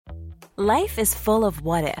Life is full of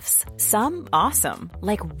what-ifs. Some awesome,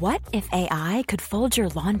 like what if AI could fold your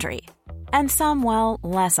laundry? And some, well,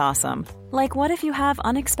 less awesome, like what if you have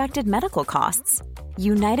unexpected medical costs?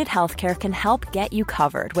 United Healthcare can help get you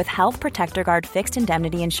covered with Health Protector Guard fixed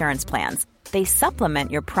indemnity insurance plans. They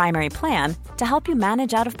supplement your primary plan to help you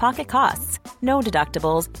manage out-of-pocket costs. No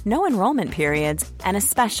deductibles, no enrollment periods, and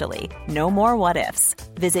especially no more what-ifs.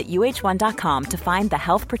 Visit uh1.com to find the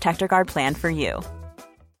Health Protector Guard plan for you.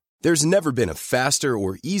 There's never been a faster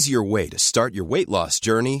or easier way to start your weight loss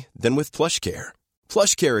journey than with PlushCare.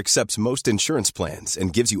 PlushCare accepts most insurance plans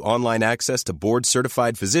and gives you online access to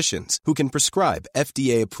board-certified physicians who can prescribe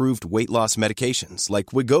FDA-approved weight loss medications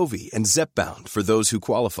like Wegovy and Zepbound for those who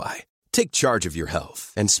qualify. Take charge of your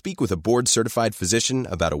health and speak with a board-certified physician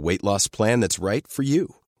about a weight loss plan that's right for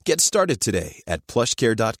you. Get started today at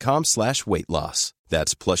plushcare.com/weight loss.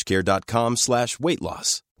 That's plushcare.com/weight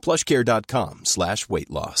loss. plushcare.com/weight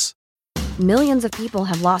loss. Millions of people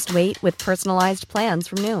have lost weight with personalized plans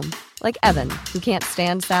from Noom. Like Evan, who can't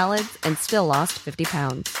stand salads and still lost 50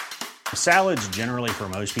 pounds. Salads generally for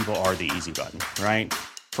most people are the easy button, right?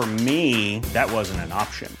 For me, that wasn't an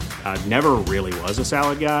option. I never really was a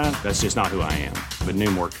salad guy. That's just not who I am. But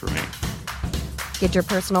Noom worked for me. Get your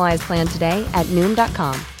personalized plan today at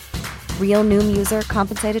Noom.com. Real Noom user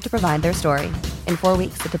compensated to provide their story. In 4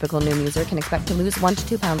 weeks, the typical Noom user can expect to lose 1 to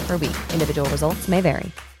 2 pounds per week. Individual results may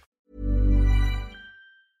vary.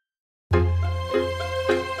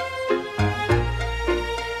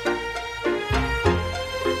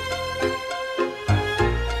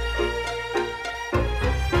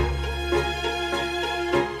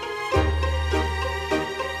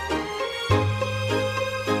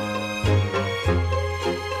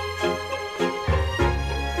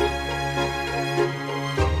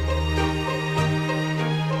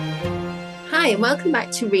 Hi, and welcome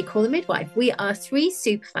back to Recall the Midwife. We are 3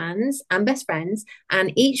 super fans and best friends,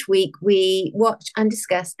 and each week we watch and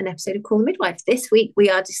discuss an episode of Call the Midwife. This week we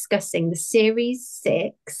are discussing the Series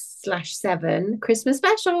 6/7 Christmas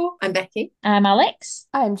special. I'm Becky. I'm Alex.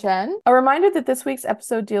 I'm Jen. A reminder that this week's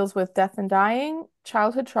episode deals with death and dying,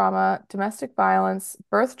 childhood trauma, domestic violence,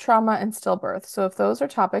 birth trauma, and stillbirth. So if those are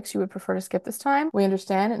topics you would prefer to skip this time, we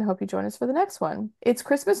understand and hope you join us for the next one. It's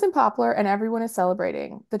Christmas in Poplar and everyone is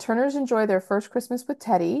celebrating. The Turners enjoy their first Christmas with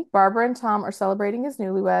Teddy. Barbara and Tom are celebrating as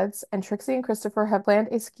newlyweds, and Trixie and Christopher have planned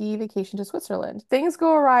a ski vacation to Switzerland. Things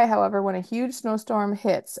go awry, however, when a huge snowstorm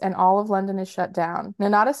hits and all of London is shut down.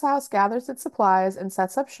 Nonnatus house gathers its supplies and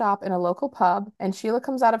sets up shop in a local pub, and Sheila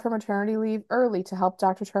comes out of her maternity leave early to help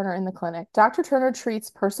Dr. Turner in the clinic. Dr. Turner treats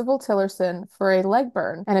Percival Tillerson for a leg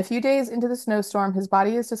burn, and a few days into the snowstorm, his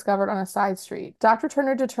body is discovered on a side street. Dr.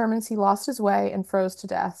 Turner determines he lost his way and froze to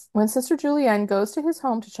death. When Sister Julienne goes to his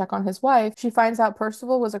home to check on his wife, she finds out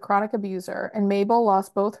Percival was a chronic abuser, and Mabel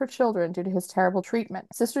lost both her children due to his terrible treatment.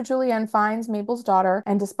 Sister Julienne finds Mabel's daughter,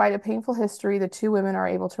 and despite a painful history, the two women are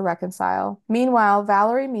able to reconcile. Meanwhile,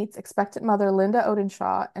 Valerie meets expectant mother Linda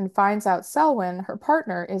Odenshaw and finds out Selwyn, her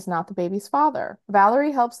partner, is not the baby's father.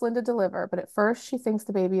 Valerie helps Linda deliver, but at first she thinks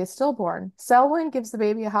the baby is stillborn. Selwyn gives the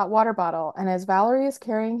baby a hot water bottle, and as Valerie is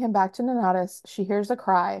carrying him back to Nonnatus, she hears a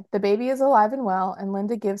cry. The baby is alive and well, and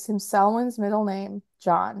Linda gives him Selwyn's middle name,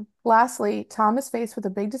 John. Lastly, Tom is faced with a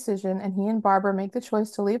big decision, and he and Barbara make the choice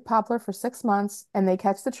to leave Poplar for 6 months, and they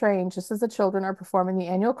catch the train just as the children are performing the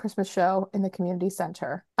annual Christmas show in the community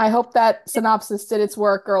center. I hope that synopsis did its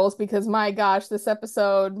work, girls, because my gosh, this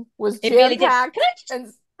episode was jam-packed.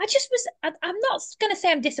 I'm not going to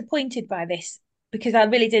say I'm disappointed by this, because I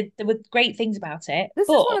really did. There were great things about it. This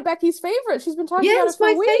is one of Becky's favorites. She's been talking about it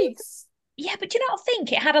for weeks. Yeah, but do you not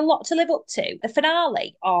think it had a lot to live up to? The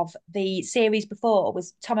finale of the series before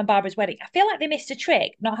was Tom and Barbara's wedding. I feel like they missed a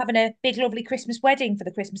trick not having a big, lovely Christmas wedding for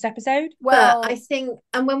the Christmas episode. Well, I think,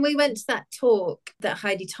 and when we went to that talk that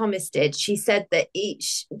Heidi Thomas did, she said that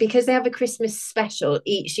because they have a Christmas special,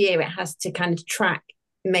 each year it has to kind of track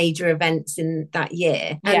major events in that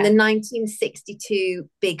year. And the 1962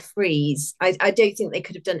 Big Freeze, I don't think they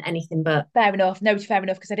could have done anything but. Fair enough. No, fair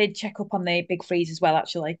enough, because I did check up on the Big Freeze as well,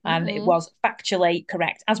 actually, and it was factually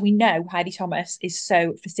correct. As we know, Heidi Thomas is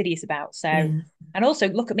so fastidious about. So, and also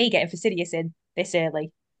look at me getting fastidious in this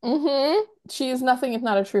early. She is nothing if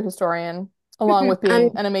not a true historian, along with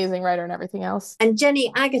being an amazing writer and everything else. And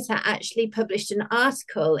Jenny Agutter actually published an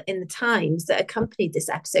article in the Times that accompanied this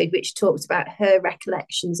episode, which talked about her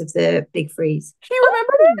recollections of the Big Freeze. She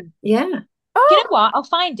remembered it? Yeah. Oh. You know what? I'll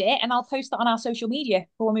find it and I'll post it on our social media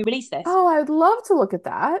for when we release this. Oh, I'd love to look at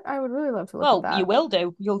that. I would really love to look at that. Well, you will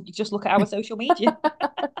do. You'll just look at our social media.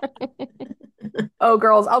 Oh,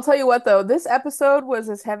 girls, I'll tell you what though, this episode was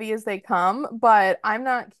as heavy as they come, but I'm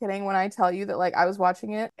not kidding when I tell you that like I was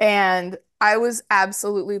watching it and I was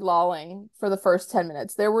absolutely lolling for the first 10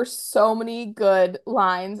 minutes. There were so many good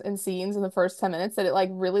lines and scenes in the first 10 minutes that it like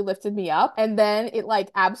really lifted me up. And then it like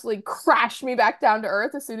absolutely crashed me back down to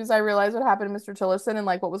earth as soon as I realized what happened to Mr. Tillerson and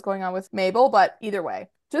like what was going on with Mabel. But either way,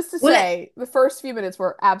 just to say, the first few minutes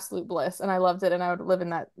were absolute bliss and I loved it and I would live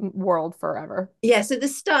in that world forever. Yeah, so the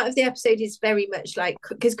start of the episode is very much like,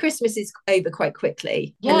 because Christmas is over quite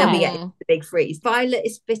quickly, and then we get the big freeze. Violet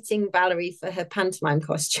is fitting Valerie for her pantomime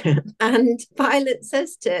costume, and Violet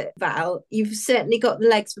says to Val, "You've certainly got the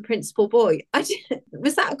legs for Principal Boy."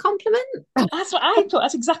 Was that a compliment? That's what I thought.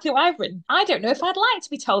 That's exactly what I've written. I don't know if I'd like to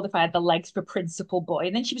be told if I had the legs for Principal Boy.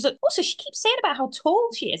 And then she was like, also, she keeps saying about how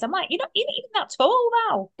tall she is. I'm like, you're not even that tall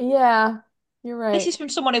now. Yeah. You're right. This is from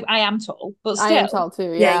someone who I am tall, but still. I am tall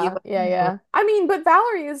too. Yeah. I mean, but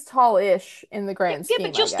Valerie is tall-ish in the grand scheme. Yeah,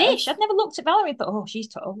 but just ish. I've never looked at Valerie and thought, oh, she's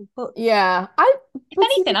tall. But yeah, if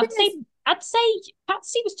anything, I'd say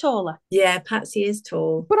Patsy was taller. Yeah, Patsy is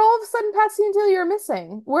tall. But all of a sudden, Patsy and Delia are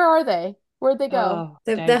missing. Where are they? Where'd they go?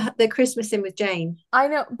 They're Christmasing with Jane. I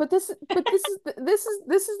know, but this is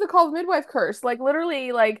the called midwife curse. Like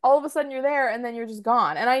literally, like all of a sudden you're there and then you're just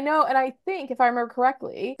gone. And I know, and I think if I remember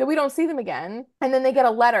correctly, that we don't see them again. And then they get a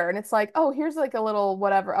letter and it's like, oh, here's like a little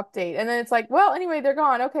whatever update. And then it's like, well, anyway, they're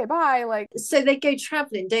gone. Okay, bye. Like so they go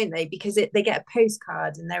traveling, don't they? Because they get a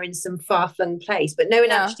postcard and they're in some far-flung place. But no one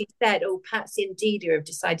actually said, oh, Patsy and Delia have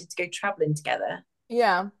decided to go traveling together.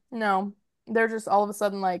 Yeah, no. They're just all of a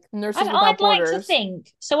sudden like nurses without I'd borders. like to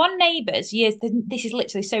think. So on Neighbours, yes, this is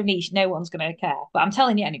literally so niche, no one's going to care. But I'm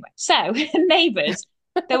telling you anyway. So Neighbours,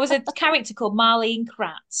 there was a character called Marlene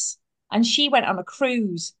Kratz, and she went on a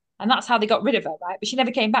cruise, and that's how they got rid of her, right? But she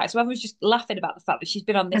never came back. So everyone's just laughing about the fact that she's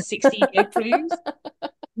been on this 16-year cruise.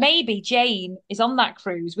 Maybe Jane is on that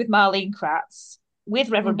cruise with Marlene Kratz, with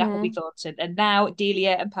Reverend Appleby Thornton, and now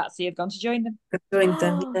Delia and Patsy have gone to join them.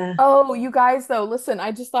 Yeah. Oh, you guys, though, listen,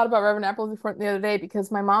 I just thought about Reverend Appleby Thornton the other day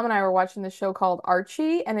because my mom and I were watching this show called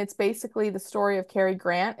Archie, and it's basically the story of Cary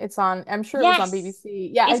Grant. It's on, I'm sure it was on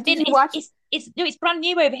BBC. Yeah, did you watch? It's brand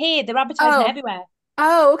new over here. They're advertising it everywhere.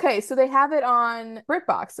 Oh, okay. So they have it on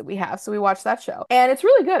BritBox that we have. So we watched that show. And it's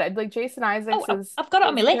really good. Like Jason Isaacs is I've got it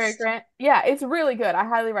on my list. Grant. Yeah, it's really good. I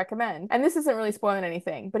highly recommend. And this isn't really spoiling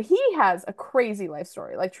anything, but he has a crazy life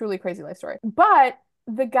story, like truly crazy life story. But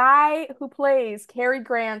the guy who plays Cary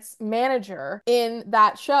Grant's manager in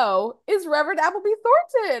that show is Reverend Appleby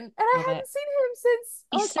Thornton. And I hadn't seen him since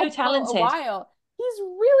he's so talented. A while. He's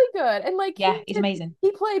really good. And like he's amazing.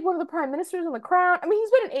 He played one of the prime ministers on The Crown. I mean,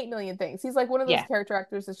 he's been in 8 million things. He's like one of those character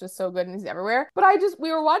actors that's just so good and he's everywhere. But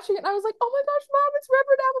we were watching it and I was like, oh my gosh, Mom, it's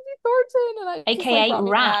Reverend Appleby Thornton. And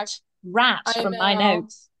AKA Rat from My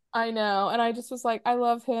Notes. I know. And I just was like, I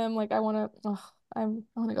love him. Like I want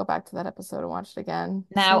to go back to that episode and watch it again.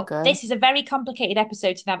 Now, this is a very complicated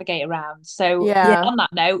episode to navigate around. So on that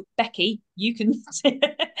note, Becky, you can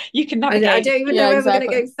navigate. I don't even know where we're going to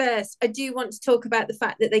go first. I do want to talk about the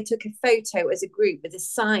fact that they took a photo as a group with a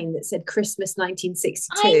sign that said Christmas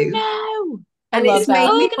 1962. I know. And it's made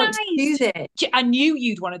me want to do this. I knew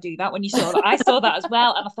you'd want to do that when you saw that. I saw that as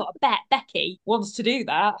well. And I thought, I bet Becky wants to do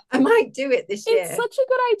that. I might do it this year. It's such a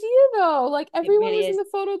good idea, though. Like, everyone was in the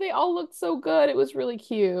photo. They all looked so good. It was really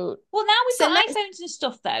cute. Well, now we've got iPhones and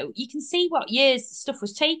stuff, though. You can see what years stuff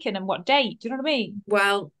was taken and what date. Do you know what I mean?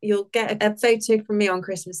 Well, you'll get a photo from me on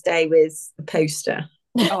Christmas Day with a poster.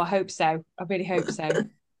 Oh, I hope so. I really hope so.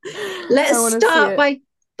 Let's start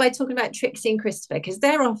by talking about Trixie and Christopher because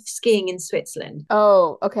they're off skiing in Switzerland.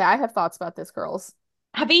 Oh, okay. I have thoughts about this, girls.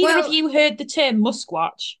 Have either of you heard the term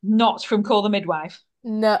Musquatch? Not from Call the Midwife.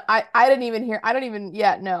 No, I didn't even hear. I don't even.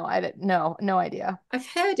 Yeah, no, I didn't. No idea. I've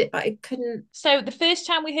heard it, but I couldn't. So the first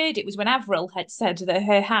time we heard it was when Avril had said that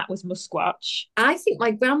her hat was Musquatch. I think my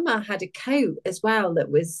grandma had a coat as well that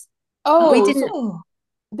was. Oh,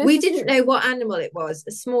 we didn't know what animal it was,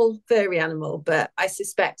 a small furry animal, but I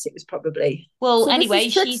suspect it was probably. Well, anyway,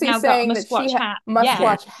 she's now got a Musquatch hat.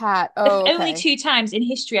 Musquatch hat. Oh, okay. Only 2 times in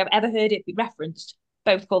history I've ever heard it be referenced.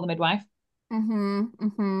 Both Call the Midwife.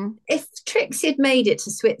 If Trixie had made it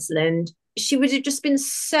to Switzerland, she would have just been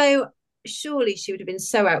surely she would have been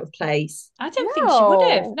so out of place. I don't think she would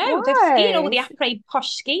have. No, they're skiing all the après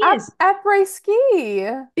posh skiers. Après ski.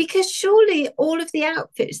 Because surely all of the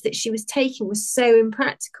outfits that she was taking was so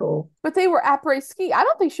impractical. But they were après ski. I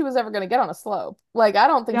don't think she was ever going to get on a slope. Like, I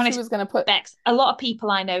don't think she was going to put... Bex, a lot of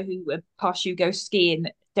people I know who are posh, who go skiing,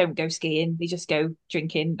 don't go skiing. They just go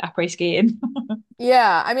drinking, après skiing.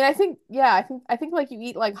 Yeah, I mean, I think like you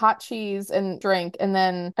eat like hot cheese and drink, and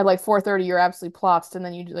then at like 4:30 you're absolutely plotzed, and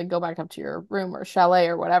then you like go back up to your room or chalet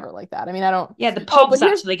or whatever like that. I mean, I don't. Yeah, the Oh, Pogs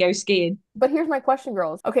actually go skiing. but here's my question,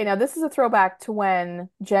 girls. Okay, now this is a throwback to when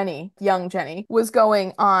Jenny, young Jenny, was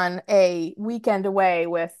going on a weekend away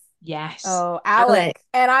with Yes. Alec.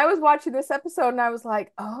 And I was watching this episode and I was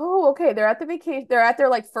like, oh, okay, they're at the vacation. They're at their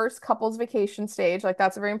like first couples vacation stage. Like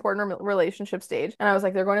that's a very important relationship stage. And I was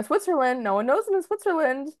like, they're going to Switzerland. No one knows them in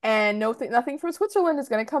Switzerland. And nothing from Switzerland is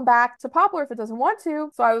going to come back to Poplar if it doesn't want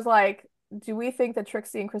to. So I was like, do we think that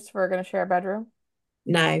Trixie and Christopher are going to share a bedroom?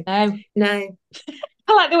 No.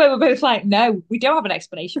 I like the way we're both like, no, we don't have an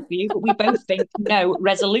explanation for you, but we both think no,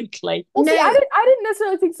 resolutely. Well, No. see, I didn't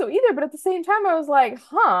necessarily think so either, but at the same time, I was like,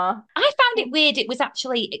 huh. I found it weird it was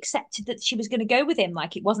actually accepted that she was going to go with him,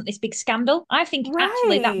 like it wasn't this big scandal. I think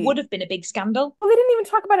actually that Right. would have been a big scandal. Well, they didn't even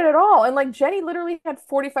talk about it at all. And like Jenny literally had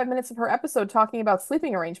 45 minutes of her episode talking about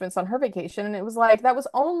sleeping arrangements on her vacation. And it was like, that was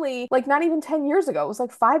only like not even 10 years ago. It was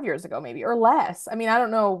like 5 years ago, maybe, or less. I mean, I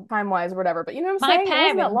don't know time-wise or whatever, but you know what I'm saying? It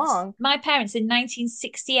wasn't that long. My parents in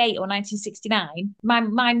 1968 or 1969,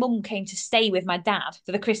 my mum came to stay with my dad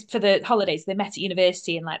for the holidays. They met at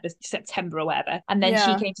university in like the September or whatever. And then Yeah.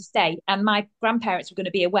 she came to stay. And my grandparents were going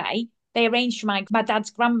to be away. They arranged for my dad's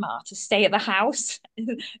grandma to stay at the house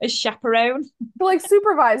as chaperone. To like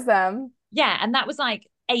supervise them. Yeah, and that was like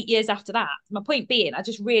 8 years after that. My point being, I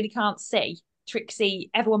just really can't see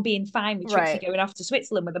everyone being fine with Trixie Right. going off to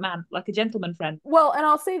Switzerland with a man, like a gentleman friend. Well, and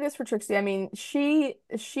I'll say this for Trixie. I mean, she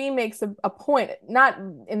makes a point, not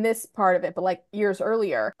in this part of it, but like years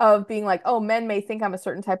earlier, of being like, oh, men may think I'm a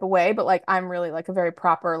certain type of way, but like I'm really like a very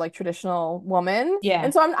proper, like traditional woman. Yeah.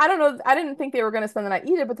 And so I don't know, I didn't think they were going to spend the night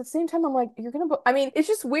either, but at the same time, I'm like, I mean, it's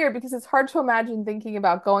just weird because it's hard to imagine thinking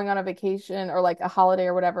about going on a vacation or like a holiday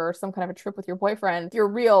or whatever, or some kind of a trip with your boyfriend, your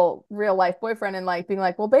real life boyfriend, and like being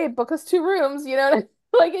like, well, babe, book us 2 rooms, you know?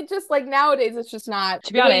 Like it just like nowadays it's just not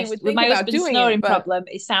To be honest, with my husband's snoring but... problem,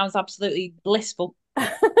 it sounds absolutely blissful.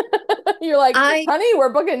 You're like, honey,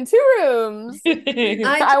 we're booking 2 rooms.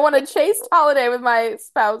 I want a chaste holiday with my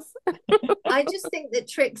spouse. I just think that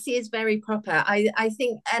Trixie is very proper. I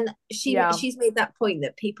think, and she's made that point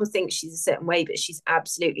that people think she's a certain way, but she's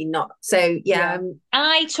absolutely not. So yeah.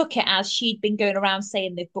 I took it as she'd been going around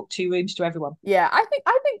saying they've booked 2 rooms to everyone. Yeah,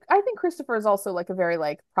 I think Christopher is also like a very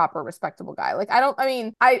like proper, respectable guy. Like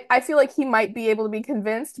I feel like he might be able to be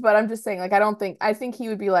convinced, but I'm just saying like I think he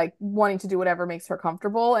would be like wanting to do whatever makes her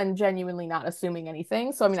comfortable and genuinely not assuming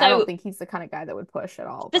anything. So I mean, I don't think he's the kind of guy that would push at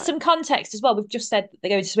all. There's some context as well. We've just said that they're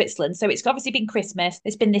going to Switzerland, so it's obviously been Christmas.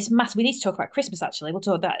 There's been this massive. We need to talk about Christmas actually. We'll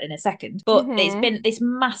talk about that in a second. But it's been this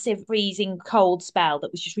massive freezing cold spell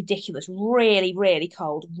that was just ridiculous. Really, really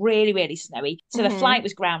cold. Really, really snowy. So the flight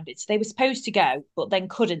was grounded. So they were supposed to go, but then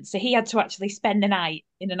couldn't. So he had to actually spend the night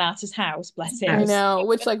in Anata's house. Bless him. I know,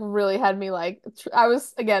 which like really had me like. I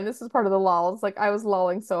was again. This is part of the lulls. Like I was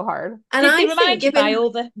lulling so hard. And did it remind you by all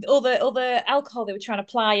the alcohol they were trying to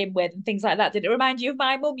ply him with and things like that? Did it remind you of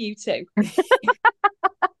my mum? You too.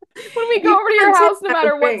 When we go over to your house, no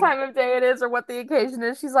matter what time of day it is or what the occasion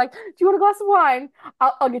is, she's like, "Do you want a glass of wine?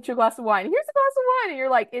 I'll get you a glass of wine. Here's a glass of wine." And you're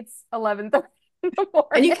like, "It's 11:30 in the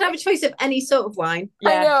morning." And you can have a choice of any sort of wine.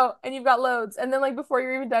 Yeah. I know, and you've got loads. And then like before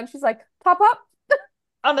you're even done, she's like, "Top up."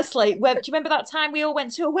 Honestly, do you remember that time we all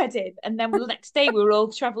went to a wedding and then the next day we were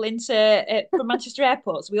all travelling from Manchester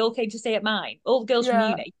Airport, so we all came to stay at mine, all the girls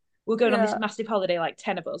from uni. We were going on this massive holiday, like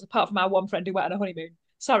 10 of us, apart from our one friend who went on a honeymoon.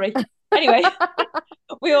 Sorry. Anyway,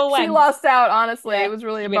 we all went. She lost out, honestly. It was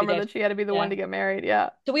really a bummer that she had to be the one to get married.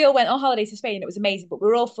 Yeah. So we all went on holiday to Spain. It was amazing, but we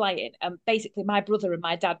were all flying. And basically, my brother and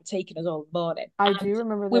my dad were taking us all in the morning. I do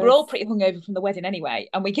remember this. We were all pretty hungover from the wedding anyway.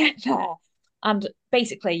 And we get there. And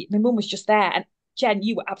basically, my mum was just there. And Jen,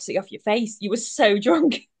 you were absolutely off your face. You were so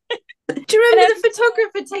drunk. Do you remember the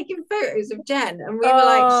photographer taking photos of Jen? And we were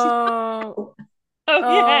like,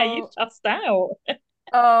 yeah, you passed out.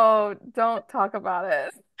 Oh, don't talk about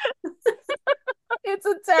it. It's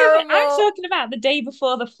a terrible. I'm talking about the day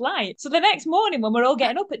before the flight. So the next morning when we're all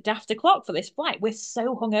getting up at daft o'clock for this flight, we're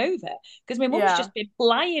so hungover because my mum's just been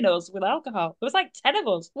plying us with alcohol. There was like 10 of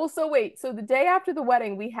us. Well, so wait. So the day after the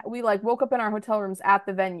wedding, we like woke up in our hotel rooms at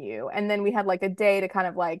the venue, and then we had like a day to kind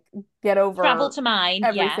of like get over travel to mine.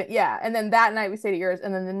 Everything. Yeah. And then that night we stayed at yours,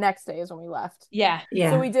 and then the next day is when we left. Yeah.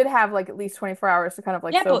 So we did have like at least 24 hours to kind of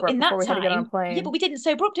like sober up before we had to get on a plane. Yeah, but we didn't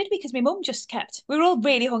sober up, did we? Because my mum just kept. We were all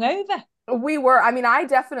really hungover. We were. I mean, I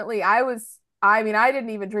didn't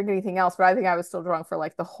even drink anything else, but I think I was still drunk for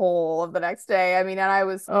like the whole of the next day. I mean, and I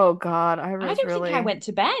was, oh God, I don't think I went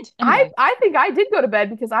to bed. I think I did go to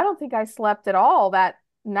bed because I don't think I slept at all that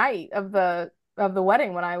night of the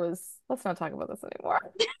wedding when I was. Let's not talk about this anymore.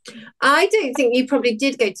 I don't think you probably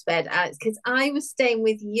did go to bed, Alex, because I was staying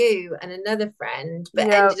with you and another friend, but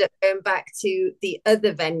ended up going back to the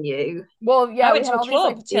other venue. Well, yeah, I we went had to a all these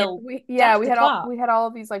club like till we after had Clark. all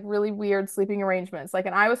of these like really weird sleeping arrangements. Like,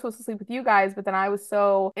 and I was supposed to sleep with you guys, but then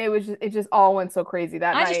it just all went so crazy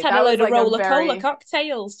that I night. just had That a was load of like a roller very cola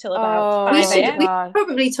cocktails till Oh about We 5 should my a.m. we God.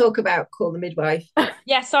 probably talk about Call the Midwife.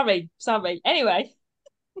 Yeah, sorry. Anyway,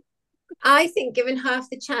 I think given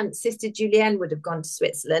half the chance, Sister Julienne would have gone to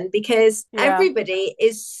Switzerland because Yeah. everybody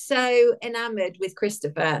is so enamored with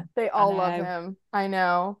Christopher. They all love know. him. I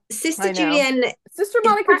know. Sister I know. Julienne Sister is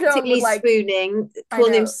Monica Joan practically would like swooning, I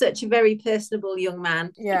calling him know. such a very personable young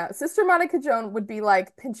man. Yeah, Sister Monica Joan would be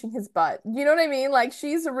like pinching his butt. You know what I mean? Like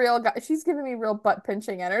she's a real guy. She's giving me real butt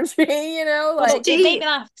pinching energy, you know? well, Like it made me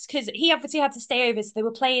laugh because he obviously had to stay over, so they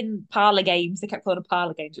were playing parlor games. They kept calling them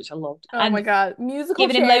parlor games, which I loved. oh And my God, musical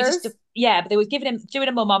giving him loads of chairs. stuff. Yeah, but they were doing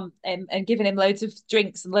a mum on and giving him loads of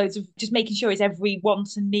drinks and loads of just making sure his every want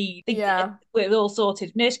and need Yeah. were all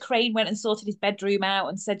sorted. Nurse Crane went and sorted his bedroom out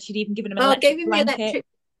and said she'd even given him an Oh, electric gave him blanket. the electric.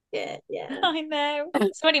 Yeah. I know.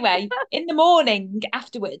 So anyway, in the morning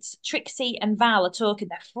afterwards, Trixie and Val are talking.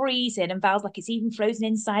 They're freezing, and Val's like, "It's even frozen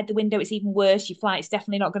inside the window. It's even worse. Your flight's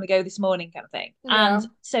definitely not going to go this morning," kind of thing. Yeah. And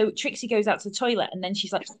so Trixie goes out to the toilet, and then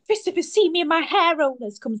she's like, "Christopher's seen me in my hair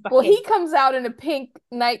rollers." Comes back Well, in. he comes out in a pink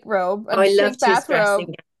night robe, a I pink loved his bathrobe. dressing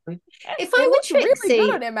gown. If It I were looked really Trixie, good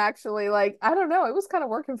on him, actually. Like, I don't know. It was kind of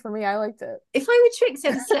working for me. I liked it. if I were Trixie,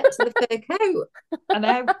 I'd have slept in the fur coat. I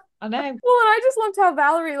know. Well, and I just loved how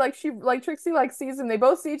Valerie, Trixie, sees him. They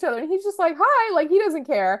both see each other, and he's just like, "Hi," like he doesn't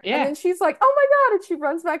care. Yeah. And then she's like, "Oh my God!" And she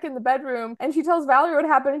runs back in the bedroom, and she tells Valerie what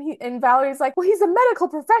happened, and Valerie's like, "Well, he's a medical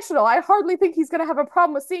professional. I hardly think he's gonna have a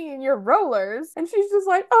problem with seeing in your rollers." And she's just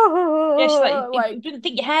like, "Oh," Yeah, she's like, "You didn't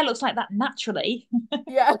think your hair looks like that naturally."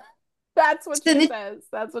 yeah. That's what So she the- says.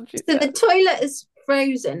 That's what she So says. the toilet is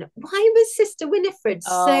frozen. Why was Sister Winifred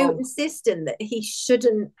so Oh. insistent that he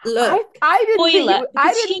shouldn't look? I didn't think Spoiler, I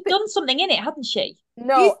because didn't she'd done something in it, hadn't she?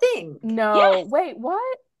 No, You think? no. Yes. Wait,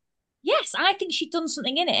 what? Yes, I think she'd done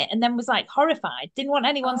something in it and then was like horrified, didn't want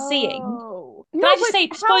anyone seeing. Oh. Can No, I just but say,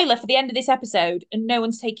 spoiler for the end of this episode, and no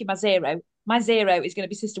one's taking my zero. My zero is going to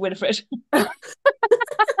be Sister Winifred.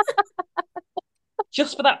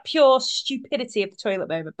 Just for that pure stupidity of the toilet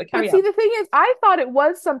moment. But carry see, on. the thing is, I thought it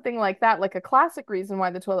was something like that, like a classic reason why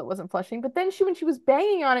the toilet wasn't flushing. But then when she was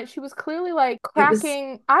banging on it, she was clearly like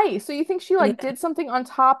cracking ice. So you think she did something on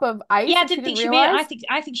top of ice? Yeah, I that didn't think she realize? realized.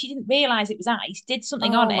 I think she didn't realize it was ice. Did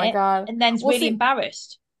something Oh on my it, God. and then's Well, really see-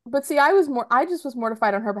 embarrassed. But see, I just was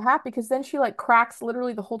mortified on her behalf because then she cracks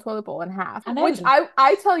literally the whole toilet bowl in half. I know. Which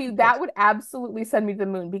I tell you, that would absolutely send me to the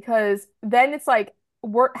moon because then it's like,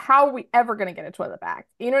 how are we ever going to get a toilet back?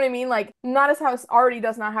 You know what I mean? Like, Nana's house already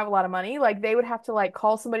does not have a lot of money. Like, they would have to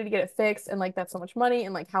call somebody to get it fixed, and that's so much money.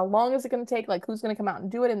 And how long is it going to take? Like, who's going to come out and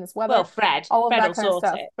do it in this weather? Well, Fred all of will that kind of sort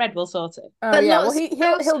stuff. it. Fred will sort it. Oh But yeah, lots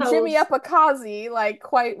well of he'll jimmy households- up a Kazi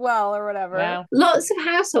quite well or whatever. Well, Lots of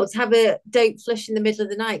households have a don't flush in the middle of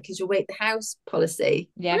the night because you'll wake the house policy.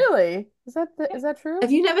 yeah. Really? Is that true?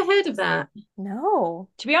 Have you never heard of that? No.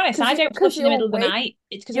 To be honest, 'Cause I you- don't 'cause flush in the you'll middle of the wake- night.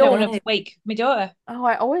 It's because I don't you'll- want to wake my daughter. Oh,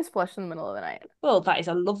 I always flush in the middle of the night. Well, that is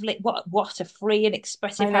a lovely what a free and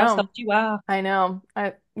expressive I know. household you are. I know.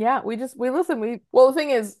 Well, the thing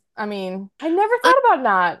is, I mean, I never thought about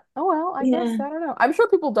not. Oh well, I guess Yeah. I don't know. I'm sure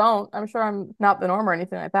people don't. I'm sure I'm not the norm or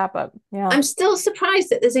anything like that, but yeah. I'm still surprised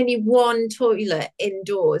that there's only one toilet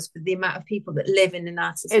indoors for the amount of people that live in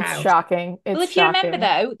Anata's It's house. shocking. It's Well, if you shocking. remember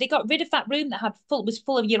though, they got rid of that room that was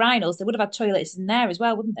full of urinals. They would have had toilets in there as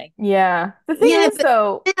well, wouldn't they? Yeah. The thing Yeah, is but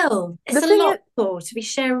though, Still, it's The a thing lot is- more to be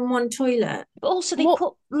sharing one toilet. But also they Well-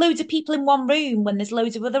 put loads of people in one room when there's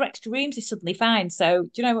loads of other extra rooms they suddenly find. So do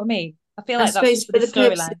you know what I mean? I feel I like that's suppose just for for the the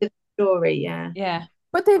purpose storyline. of the story, yeah. Yeah.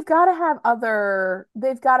 but they've got to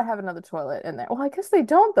have another toilet in there. Well, I guess they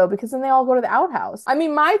don't though, because then they all go to the outhouse. I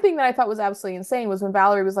mean, my thing that I thought was absolutely insane was when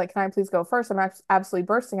Valerie was like, "Can I please go first?" I'm absolutely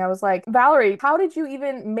bursting. I was like, "Valerie, how did you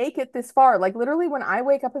even make it this far?" Like literally when I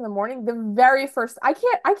wake up in the morning, the very first I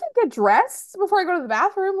can't get dressed before I go to the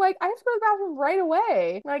bathroom. Like I have to go to the bathroom right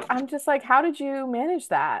away. Like I'm just like, how did you manage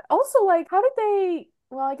that? Also, like, how did they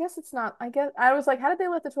well, I guess it's not. I guess I was like, how did they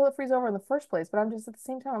let the toilet freeze over in the first place? But I'm just at the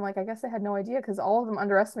same time, I'm like, I guess they had no idea because all of them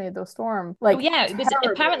underestimated the storm. Like, Oh yeah, it was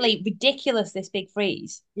terribly. apparently ridiculous, this big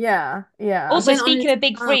freeze. Yeah, yeah. Also, went on speaking this of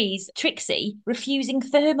big farm. freeze, Trixie refusing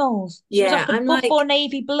thermals. She was Yeah, offered I'm buff like- or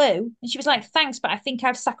navy blue, and she was like, "Thanks, but I think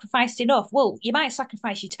I've sacrificed enough." Well, you might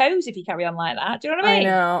sacrifice your toes if you carry on like that. Do you know what I mean?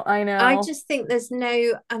 I know. I just think there's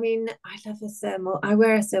no, I mean, I love a thermal. I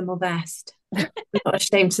wear a thermal vest. I'm not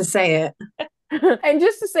ashamed to say it. And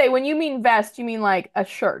just to say, when you mean vest, you mean like a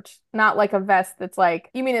shirt, not like a vest that's like,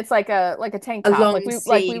 you mean it's like a tank A top, long like we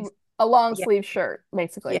sleeve. a long Yeah. sleeve shirt,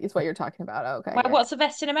 basically, Yeah. is what you're talking about. Oh, okay. Why, Yeah. what's a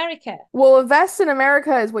vest in America? Well, a vest in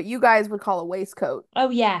America is what you guys would call a waistcoat. Oh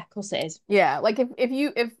yeah, of course it is. Yeah, like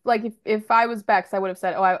if I was Bex, I would have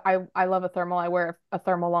said, "Oh, I love a thermal. I wear a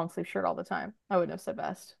thermal long sleeve shirt all the time." I wouldn't have said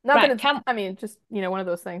vest. Not Right, that it's, Cam, I mean, just one of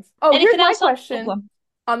those things. Oh, here's anything my else on? Oh, go question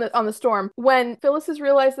on. on the storm. When Phyllis has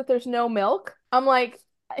realized that there's no milk, I'm like,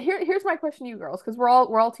 here's my question to you girls, because we're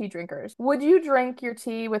all tea drinkers. Would you drink your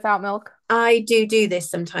tea without milk? I do this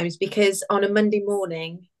sometimes because on a Monday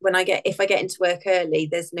morning, if I get into work early,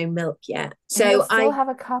 there's no milk yet. And you'll So still have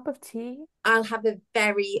a cup of tea? I'll have a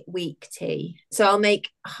very weak tea. So I'll make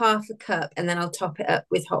half a cup and then I'll top it up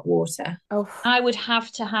with hot water. Oh, I would have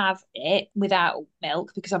to have it without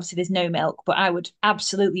milk because obviously there's no milk, but I would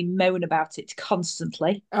absolutely moan about it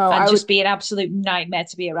constantly. oh, And I just would. be an absolute nightmare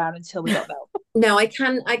to be around until we got milk. No, I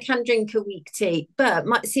can drink a weak tea, but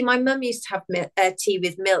my mum used to have tea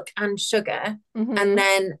with milk and sugar, Mhm. and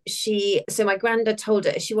then my granddad told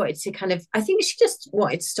her she wanted to I think she just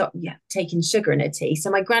wanted to stop taking sugar in her tea. So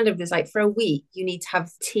my granddad was like, for a week you need to have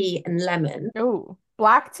tea and lemon, Oh,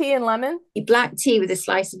 black tea and lemon? black tea with a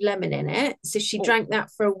slice of lemon in it. So she Oh. drank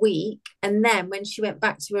that for a week, and then when she went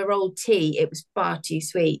back to her old tea, it was far too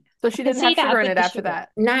sweet. So she I can didn't have see that sugar in with it the after sugar. that.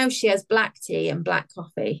 Now she has black tea and black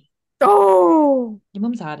coffee. Oh, Your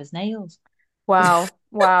mum's hard as nails. wow.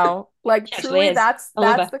 Wow. Like She actually truly is. that's I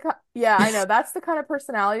love that's her. yeah, I know. That's the kind of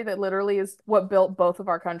personality that literally is what built both of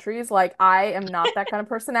our countries. Like I am not that kind of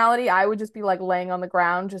personality. I would just be like laying on the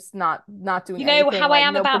ground, just not doing You know anything, how I like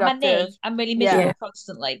am no about my productive. knee? I'm really Yeah. miserable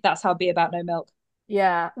constantly. That's how I'd be about no milk.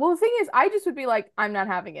 Yeah. Well, the thing is, I just would be like, I'm not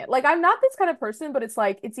having it. Like, I'm not this kind of person, but it's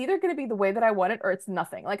like it's either going to be the way that I want it or it's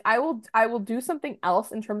nothing. Like, I will do something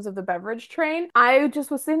else in terms of the beverage train. I just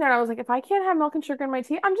was sitting there and I was like, if I can't have milk and sugar in my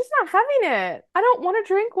tea, I'm just not having it. I don't want to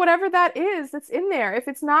drink whatever that is that's in there if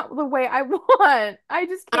it's not the way I want. I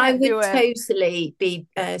just I can't do would it. totally be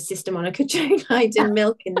Sister Monica Joe hiding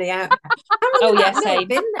milk in the out. How long Oh, has yeah, that milk same.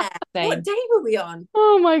 been there? Same. What day were we on?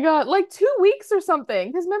 Oh my God, like 2 weeks or something.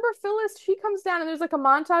 Because remember, Phyllis, she comes down and there's like a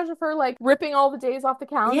montage of her like ripping all the days off the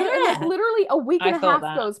calendar, and like Yeah. literally a week I and a thought half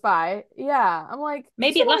that. goes by. Yeah, I'm like,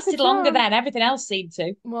 Maybe Sister it lasted Monica longer Joe. then. Everything else seemed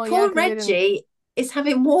to. Well, yeah, Poor 'cause they didn't. Reggie is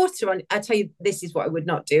having water on. I tell you, this is what I would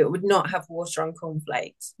not do. I would not have water on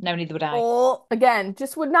cornflakes. No, neither would I. Oh, again,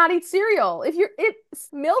 just would not eat cereal. If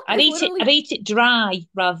milk I'd is eat it. literally. I'd eat it dry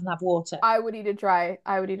rather than have water. I would eat it dry.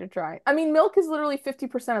 I would eat it dry. I mean, milk is literally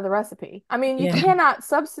 50% of the recipe. I mean, you Yeah. cannot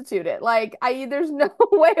substitute it. Like, there's no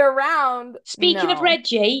way around. Speaking of No.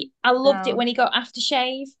 Reggie, I loved No. it when he got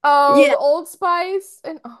aftershave. Oh, Yeah. the Old Spice.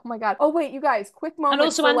 And oh my God. Oh, wait, you guys, quick moment. And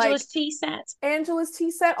also So, Angela's like, tea set. Angela's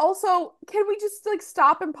tea set. Also, can we just like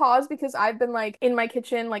stop and pause because I've been like in my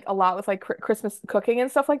kitchen like a lot with like Christmas cooking and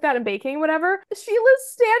stuff like that and baking, whatever. Sheila's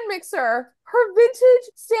stand mixer, her vintage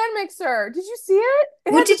stand mixer. Did you see it?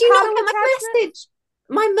 It Well, had the did you not paddle get my attachment. message?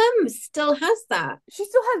 My mum still has that. She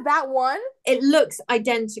still has that one. It looks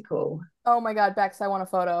identical. Oh my God, Bex, I want a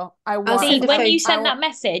photo. I I'll want. See, send a when photo. you I sent want. that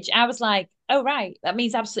message, I was like, oh, right, that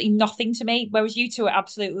means absolutely nothing to me. Whereas you two are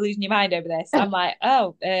absolutely losing your mind over this. I'm like,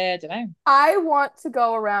 oh, I don't know. I want to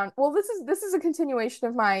go around. Well, this is a continuation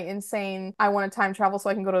of my insane I want to time travel so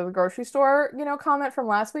I can go to the grocery store, comment from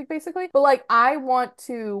last week basically. But like I want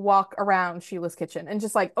to walk around Sheila's kitchen and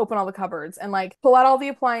just like open all the cupboards and like pull out all the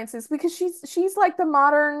appliances because she's like the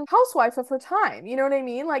modern housewife of her time. You know what I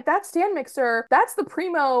mean? Like that stand mixer, that's the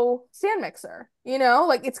primo stand mixer.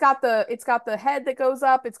 Like it's got the head that goes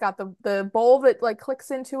up, it's got the bowl that like clicks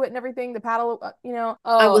into it and everything, the paddle,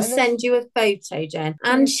 I will and then send you a photo, Jen.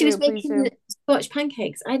 And Please she was do, please making do. Scotch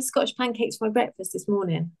pancakes. I had Scotch pancakes for my breakfast this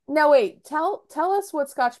morning. Now wait, tell us what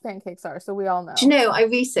Scotch pancakes are so we all know. Do you know, I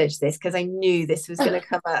researched this because I knew this was going to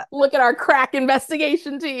come up. Look at our crack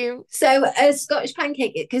investigation team. So a Scotch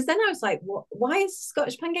pancake, because then I was like, what? Why is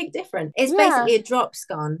Scotch pancake different? It's Yeah. basically a drop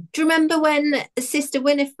scone. Do you remember when Sister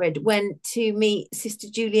Winifred went to meet Sister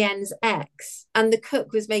Julienne's ex and the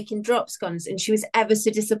cook was making drop scones and she was ever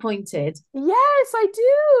so disappointed? Yes, I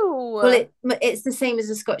do. Well, it's the same as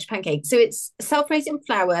a Scotch pancake. So it's self-raising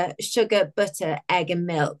flour, sugar, butter, egg, and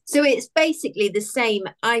milk. So it's basically the same.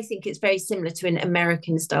 I think it's very similar to an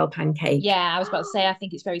American style pancake. Yeah, I was about to say, I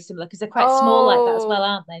think it's very similar because they're quite small like that as well, Oh.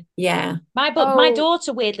 aren't they? Yeah. My Oh.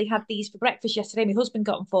 daughter weirdly had these for breakfast yesterday. My husband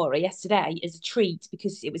got them for her yesterday as a treat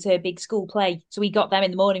because it was her big school play. So we got them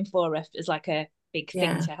in the morning for her as like a big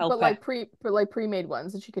Yeah. thing to help but her. like pre-made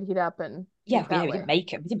ones that she could heat up and Yeah, eat that we way. didn't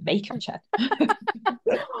make them. We didn't make them, Chad.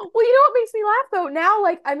 Well, you know what makes me laugh though? Now,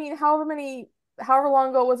 like, I mean, however many however long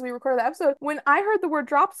ago it was we recorded the episode, when I heard the word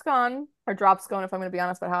drop scone, or drop scone, if I'm going to be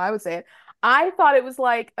honest about how I would say it, I thought it was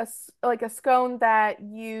like a scone that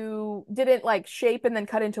you didn't like shape and then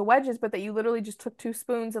cut into wedges, but that you literally just took 2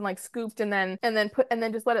 spoons and like scooped and then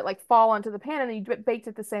just let it like fall onto the pan and then you baked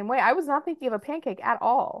it the same way. I was not thinking of a pancake at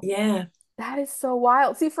all. Yeah. That is so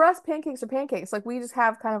wild. See, for us, pancakes are pancakes. Like we just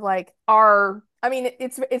have kind of like our, I mean,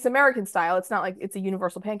 it's American style. It's not like it's a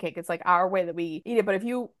universal pancake. It's like our way that we eat it. But if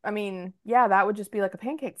you, I mean, yeah, that would just be like a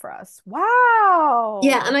pancake for us. Wow.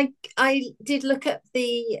 Yeah, and I did look up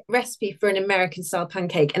the recipe for an American style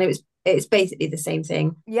pancake, and it's basically the same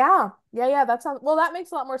thing. Yeah. That sounds, well, that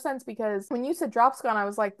makes a lot more sense because when you said drop scone, I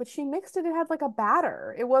was like, but she mixed it. It had like a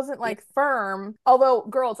batter. It wasn't like firm. Although,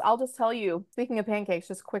 girls, I'll just tell you, speaking of pancakes,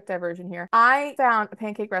 just a quick diversion here. I found a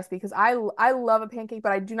pancake recipe because I love a pancake,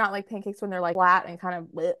 but I do not like pancakes when they're like flat and kind of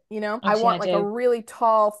lit, you know? I want like a really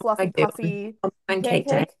tall, fluffy, puffy pancake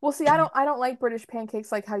day. Well, see, I don't like British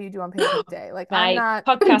pancakes like how you do on pancake day. Like I'm not.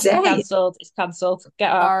 Podcast is cancelled. It's cancelled.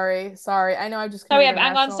 Get off. Sorry. I know I just. Sorry,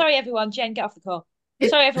 hang on. Sorry, everyone. Jen, get off the call.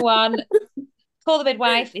 Sorry, everyone. Recall the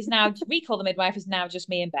midwife is now just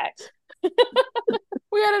me and Bex.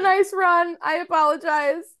 We had a nice run. I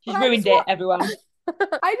apologize. She's ruined it, everyone.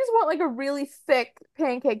 I just want like a really thick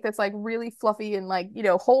pancake that's like really fluffy and like, you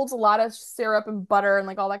know, holds a lot of syrup and butter and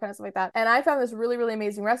like all that kind of stuff like that. And I found this really, really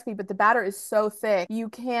amazing recipe, but the batter is so thick, you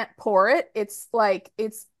can't pour it. It's like,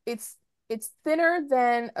 it's thinner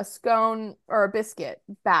than a scone or a biscuit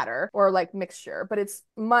batter or like mixture, but it's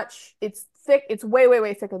thick. It's way, way,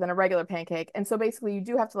 way thicker than a regular pancake. And so basically you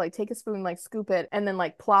do have to like take a spoon, like scoop it and then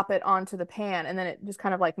like plop it onto the pan and then it just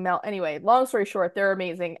kind of like melt. Anyway, long story short, they're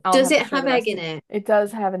amazing. Does it have egg in it? It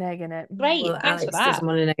does have an egg in it. Great. Well, Thanks Alex for that. doesn't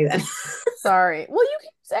want to know then. Sorry. Well, you can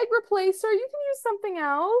use egg replacer. You can use something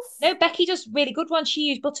else. No, Becky does really good ones. She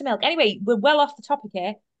used buttermilk. Anyway, we're well off the topic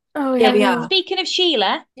here. Oh yeah, we are. Speaking of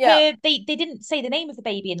Sheila, yeah. they didn't say the name of the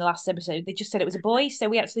baby in the last episode. They just said it was a boy. So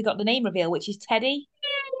we actually got the name reveal, which is Teddy.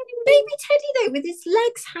 Baby Teddy though, with his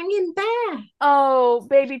legs hanging bare. Oh,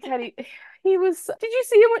 baby Teddy. He was. Did you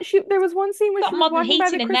see him? There was one scene where Got she was modern walking by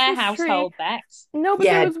the heating in Christmas their household, tree. Bex. No, but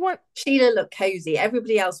there was one. Sheila looked cozy.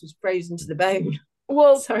 Everybody else was frozen to the bone.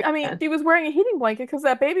 Well, Sorry, I mean, she was wearing a heating blanket because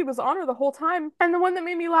that baby was on her the whole time. And the one that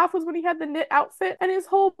made me laugh was when he had the knit outfit and his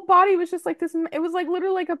whole body was just like this. It was like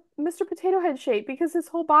literally like a Mr. Potato Head shape because his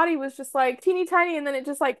whole body was just like teeny tiny. And then it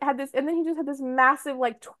just like had this, and then he just had this massive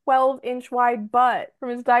like 12-inch wide butt from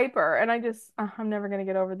his diaper. And I'm never going to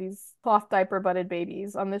get over these cloth diaper butted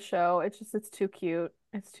babies on this show. It's too cute.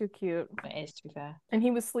 It's too cute. It is, to be fair. And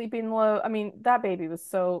he was sleeping low. I mean, that baby was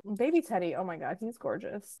baby Teddy. Oh my God, he's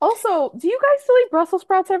gorgeous. Also, do you guys still eat Brussels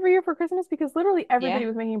sprouts every year for Christmas? Because literally everybody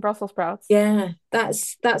was making Brussels sprouts. Yeah,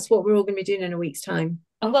 that's what we're all going to be doing in a week's time.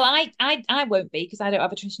 Well, I won't be because I don't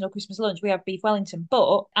have a traditional Christmas lunch. We have beef Wellington,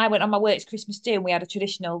 but I went on my work's Christmas do and we had a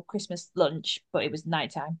traditional Christmas lunch, but it was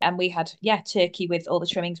nighttime. And we had, turkey with all the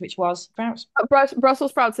trimmings, which was sprouts.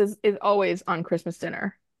 Brussels sprouts is always on Christmas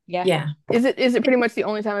dinner. Yeah. Is it pretty much the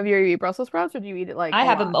only time of year you eat Brussels sprouts, or do you eat it like I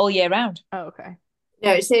have them all year round? Oh, okay.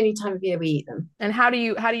 No, it's the only time of year we eat them. And how do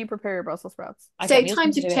you prepare your Brussels sprouts? So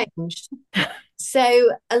times have changed. So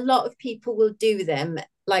a lot of people will do them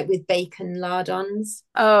like with bacon lardons.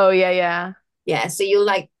 Oh yeah. Yeah. So you'll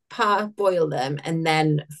like boil them and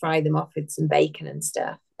then fry them off with some bacon and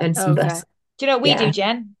stuff and some butter. Do you know what we do,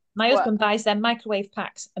 Jen? My husband buys them microwave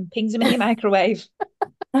packs and pings them in your microwave.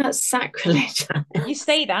 That's sacrilege. You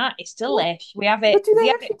say that, it's delish. We have it. But do they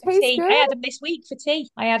actually taste good? I had them this week for tea.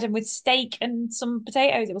 I had them with steak and some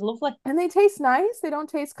potatoes. It was lovely. And they taste nice. They don't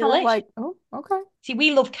taste kind of like, oh, okay. See,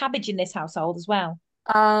 we love cabbage in this household as well.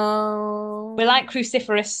 Oh. We like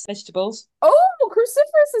cruciferous vegetables. Oh,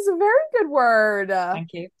 cruciferous is a very good word.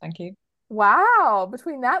 Thank you. Wow.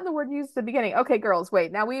 Between that and the word used at the beginning. Okay, girls,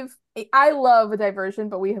 wait. Now I love a diversion,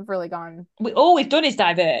 but we have really gone. All we've done is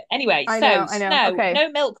divert. Anyway, I know. Okay. No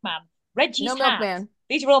milkman. Reggie's no hat. Milkman.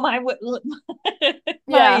 These are all my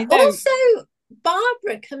yeah. Also,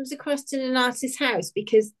 Barbara comes across in an artist's house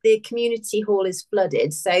because the community hall is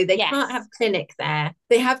flooded, so they can't have clinic there.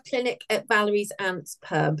 They have clinic at Valerie's aunt's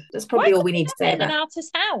pub. That's probably all we need to say. An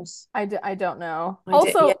artist's house. I don't know.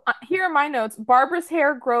 Also, here are my notes. Barbara's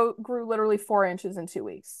hair grew literally 4 inches in 2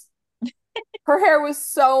 weeks. Her hair was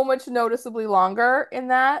so much noticeably longer in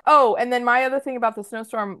that. Oh, and then my other thing about the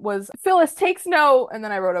snowstorm was Phyllis takes note. And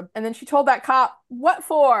then I wrote and then she told that cop, what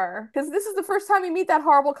for? Because this is the first time you meet that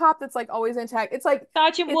horrible cop that's like always intact. It's like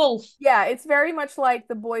Sergeant Wolf. Yeah, it's very much like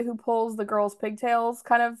the boy who pulls the girl's pigtails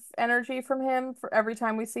kind of energy from him for every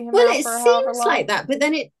time we see him. Well, it seems like that, but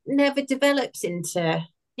then it never develops into.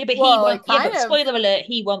 Yeah, but spoiler alert,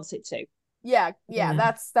 he wants it to. Yeah,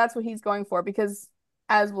 that's what he's going for, because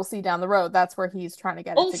as we'll see down the road, that's where he's trying to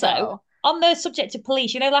get it to Also, go. on the subject of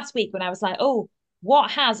police, last week when I was like, oh,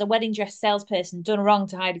 what has a wedding dress salesperson done wrong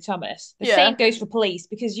to Heidi Thomas? The same goes for police,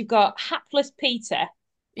 because you've got hapless Peter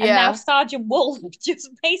and now Sergeant Wolf just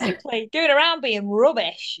basically going around being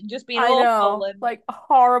rubbish and just being awful and like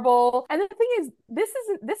horrible. And the thing is,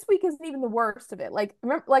 this week isn't even the worst of it. Like,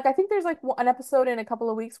 remember, like I think there's like an episode in a couple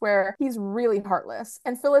of weeks where he's really heartless,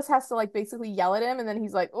 and Phyllis has to like basically yell at him, and then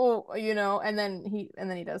he's like, oh, and then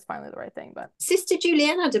he does finally the right thing. But Sister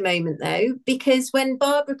Julianne had a moment though, because when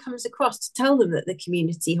Barbara comes across to tell them that the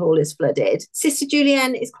community hall is flooded, Sister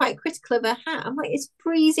Julianne is quite critical of her hat. I'm like, it's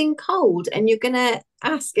freezing cold, and you're gonna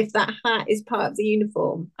ask if that hat is part of the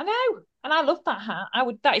uniform. I know, and I love that hat.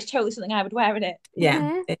 That is totally something I would wear in it.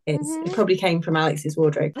 Yeah, it is. It probably came from Alex's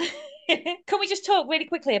wardrobe. Can we just talk really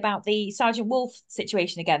quickly about the Sergeant Wolf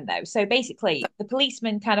situation again, though? So basically, the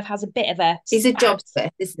policeman kind of has a bit of a He's a job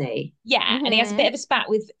fit, isn't he? Yeah, and he has a bit of a spat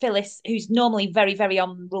with Phyllis, who's normally very, very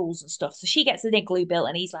on rules and stuff. So she gets an igloo built,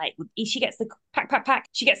 and he's like, she gets the pack.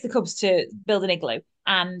 She gets the cubs to build an igloo.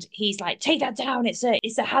 And he's like, take that down, it's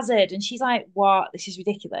a hazard. And she's like, what? This is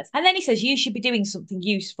ridiculous. And then he says, you should be doing something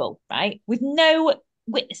useful, right? With no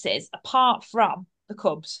witnesses apart from the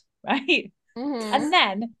cubs, right? And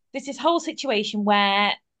then there's this whole situation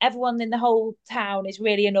where everyone in the whole town is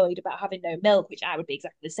really annoyed about having no milk, which I would be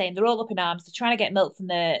exactly the same. They're all up in arms. They're trying to get milk from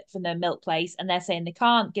the milk place, and they're saying they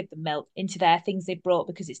can't give them milk into their things they brought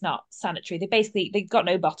because it's not sanitary. They've got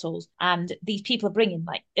no bottles, and these people are bringing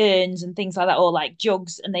like urns and things like that, or like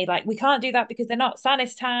jugs, and we can't do that because they're not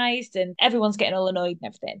sanitized, and everyone's getting all annoyed and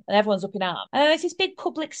everything, and everyone's up in arms. And then there's this big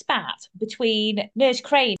public spat between Nurse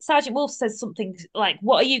Crane. Sergeant Wolf says something like,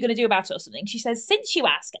 what are you going to do about it, or something? She says, since you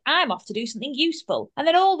ask, I'm off to do something useful. And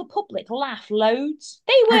then all the public laugh loads.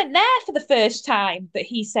 They weren't there for the first time that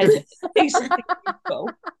he said do something useful.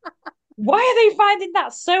 Why are they finding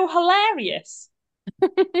that so hilarious?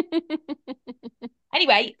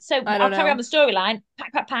 Anyway, so I'll carry on the storyline.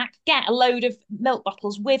 Pack, get a load of milk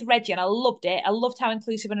bottles with Reggie, and I loved it. I loved how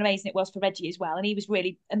inclusive and amazing it was for Reggie as well, and he was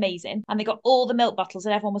really amazing. And they got all the milk bottles,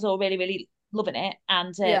 and everyone was all really, really loving it.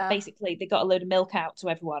 And basically, they got a load of milk out to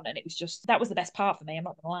everyone, and it was just, that was the best part for me, I'm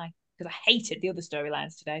not gonna lie, because I hated the other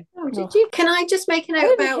storylines today. Oh, did you? Can I just make a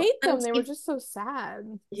note about? I didn't hate them. They were just so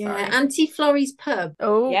sad. Yeah, Auntie Florrie's pub.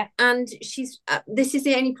 Oh, yeah. And she's. This is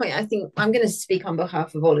the only point I think I'm going to speak on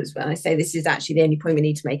behalf of Olives when I say this is actually the only point we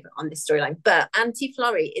need to make on this storyline. But Auntie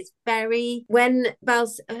Florrie is very. When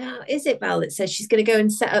Val's, is it Val that says she's going to go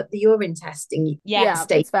and set up the urine testing? Yeah,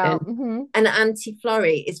 it's Val. And Auntie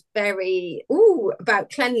Florrie is very about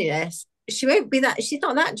cleanliness. She won't be that. She's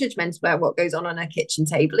not that judgmental about what goes on her kitchen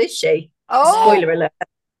table, is she? Oh, spoiler alert!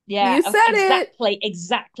 Yeah, you said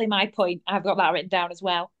exactly my point. I've got that written down as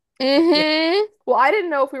well. Yeah. Well, I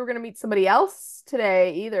didn't know if we were going to meet somebody else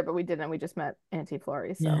today either, but we didn't. We just met Auntie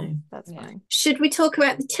Florrie, so that's fine. Should we talk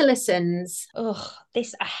about the Tillisons? Ugh,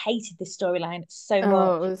 I hated this storyline so much.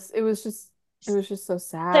 Oh, it was just so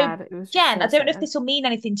sad. So, it was Jen, so I don't know sad. if this will mean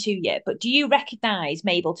anything to you, but do you recognise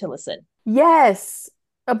Mabel Tillison? Yes,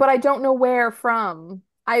 but I don't know where from.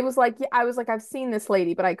 I was like, I've seen this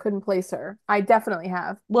lady, but I couldn't place her. I definitely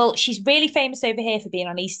have. Well, she's really famous over here for being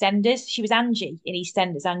on EastEnders. She was Angie in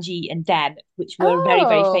EastEnders, Angie and Den, which were a very,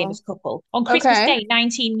 very famous couple. On Christmas Day,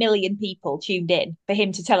 19 million people tuned in for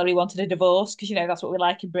him to tell her he wanted a divorce, because, that's what we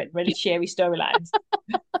like in Britain, really cheery storylines.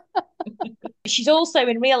 She's also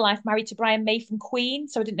in real life married to Brian May from Queen,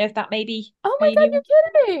 so I didn't know if that maybe... Oh my God, you're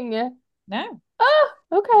kidding! No. Oh,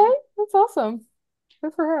 okay. That's awesome.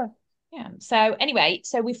 Good for her. Yeah. So anyway,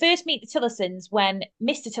 we first meet the Tillisons when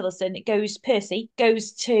Mr. Tillison Percy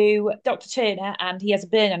goes to Dr. Turner, and he has a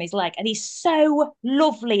burn on his leg, and he's so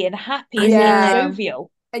lovely and happy and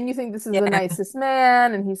jovial. And you think this is the nicest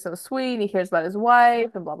man, and he's so sweet, and he cares about his wife,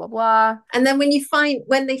 and blah blah blah. And then when they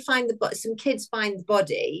find some kids find the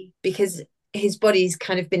body because his body's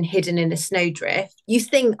kind of been hidden in a snowdrift, you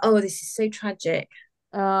think, oh, this is so tragic.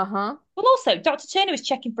 Uh-huh. Well, also, Dr. Turner was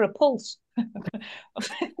checking for a pulse.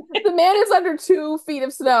 The man is under 2 feet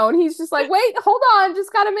of snow, and he's just like, wait, hold on,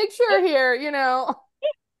 just gotta make sure here,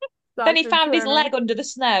 Then he found his leg under the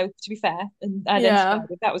snow, to be fair, and identified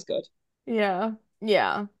it. That was good.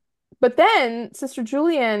 Yeah. But then Sister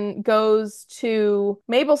Julian goes to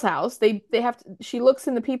Mabel's house. They have to, she looks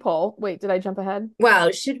in the peephole. Wait, did I jump ahead?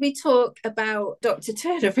 Well, should we talk about Dr.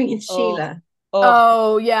 Turner bringing Sheila?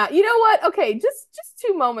 Oh yeah. You know what? Okay, just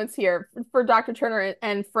two moments here for Dr. Turner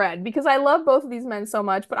and Fred, because I love both of these men so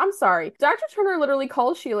much, but I'm sorry. Dr. Turner literally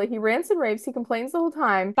calls Sheila. He rants and raves. He complains the whole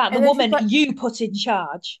time. About the woman you put in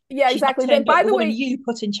charge. Yeah, exactly. That, by the way, you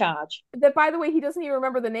put in charge. That, by the way, he doesn't even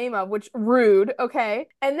remember the name of, which rude. Okay.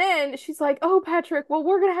 And then she's like, oh, Patrick, well,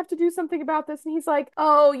 we're going to have to do something about this. And he's like,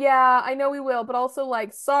 oh, yeah, I know we will. But also,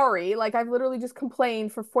 like, sorry. Like, I've literally just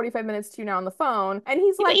complained for 45 minutes to you now on the phone. And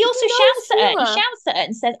he's like, but he also shouts at her. He shouts at her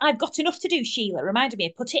and says, I've got enough to do, Sheila. Reminded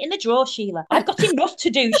me, put it in the drawer, Sheila. I've got enough to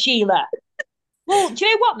do, Sheila. Well, do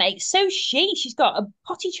you know what, mate? She's got a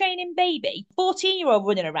potty training baby, 14-year-old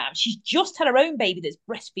running around. She's just had her own baby that's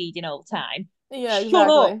breastfeeding all the time. Yeah,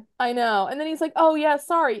 exactly. I know. And then he's like, oh, yeah,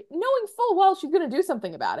 sorry. Knowing full well she's going to do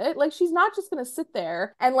something about it. Like, she's not just going to sit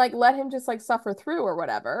there and, like, let him just, like, suffer through or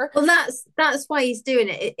whatever. Well, that's why he's doing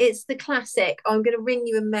it. It's the classic, oh, I'm going to ring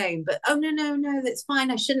you and moan, but, oh, no, that's fine.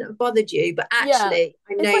 I shouldn't have bothered you. But actually,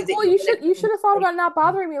 I know like, that well, you should have thought about not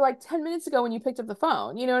bothering me, like, 10 minutes ago when you picked up the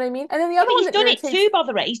phone. You know what I mean? And then the other one he's done it to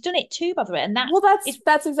bother her. He's done it to bother her. And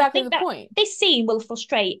that's exactly the point. This scene will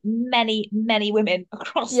frustrate many, many women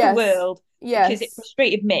across the world. Yes. Because it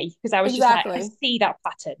frustrated me, because I was just like, I see that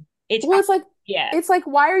pattern. It's like, it's like,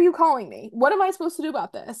 why are you calling me? What am I supposed to do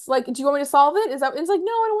about this? Like, do you want me to solve it? It's like, no, I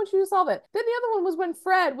don't want you to solve it. Then the other one was when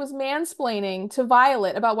Fred was mansplaining to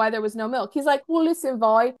Violet about why there was no milk. He's like, well, listen,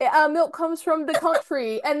 Vi, milk comes from the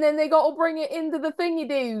country, and then they got to bring it into the thingy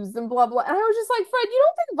doos and blah, blah. And I was just like, Fred, you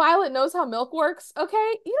don't think Violet knows how milk works,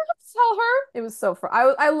 okay? You don't have to tell her. It was so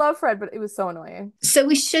I love Fred, but it was so annoying. So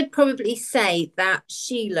we should probably say that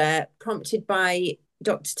Sheila, prompted by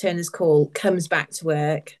Dr. Turner's call, comes back to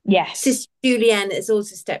work. Yes. Sister Julienne has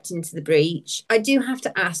also stepped into the breach. I do have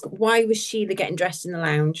to ask, why was Sheila getting dressed in the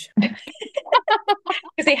lounge?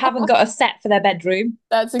 Because they haven't got a set for their bedroom.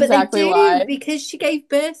 That's exactly why. Because she gave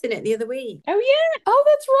birth in it the other week. Oh, yeah. Oh,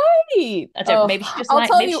 that's right. I don't know. Maybe she's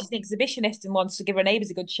just maybe she's an exhibitionist and wants to give her neighbours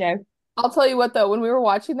a good show. I'll tell you what, though, when we were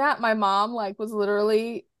watching that, my mom, like, was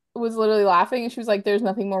literally laughing, and she was like, there's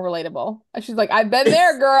nothing more relatable. And she's like, I've been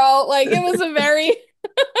there, girl. Like, it was a very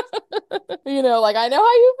like, I know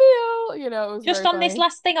how you feel. It was just on funny. This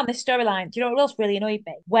last thing on this storyline. Do you know what else really annoyed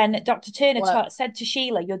me? When Dr. Turner said to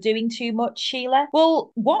Sheila, you're doing too much, Sheila.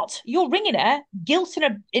 Well, what? You're ringing her, guilting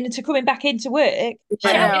her into coming back into work,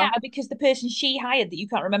 shouting at her because the person she hired that you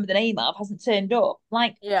can't remember the name of hasn't turned up.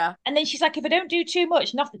 Like, yeah. And then she's like, if I don't do too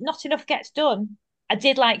much, not enough gets done. I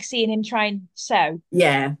did like seeing him try and sew.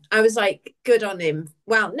 Yeah, I was like, good on him.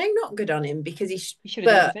 Well, no, not good on him, because he should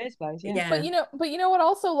have done it in the first place. Yeah. But you know what?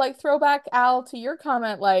 Also, like, throwback, Al, to your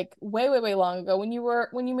comment, like, way long ago, when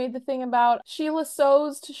you made the thing about Sheila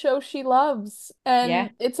sews to show she loves,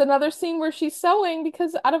 and it's another scene where she's sewing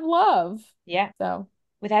because out of love. Yeah. So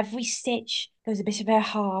with every stitch, there was a bit of her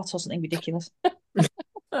heart or something ridiculous.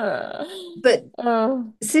 But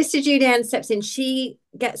Sister Julianne steps in. She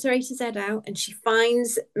gets her A to Z out, and she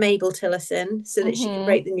finds Mabel Tillotson so that she can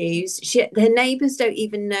break the news. Her neighbours don't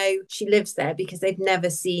even know she lives there, because they've never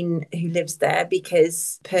seen who lives there,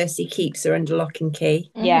 because Percy keeps her under lock and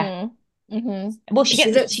key. Yeah. Mm-hmm. Well, she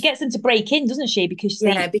gets them to break in, doesn't she? Because she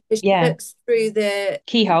looks through the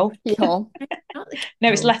keyhole. No,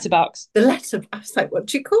 it's letterbox. The letterbox. I was like, what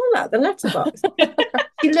do you call that? The letterbox.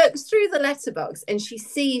 She looks through the letterbox and she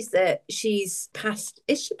sees that she's passed.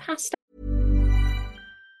 Is she passed?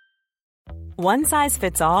 One size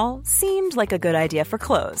fits all seemed like a good idea for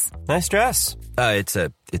clothes. Nice dress. It's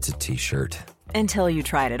a t-shirt. Until you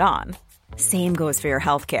tried it on. Same goes for your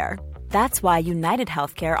healthcare. That's why United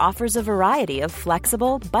Healthcare offers a variety of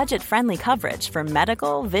flexible, budget-friendly coverage for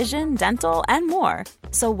medical, vision, dental, and more.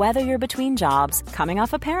 So whether you're between jobs, coming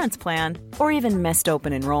off a parent's plan, or even missed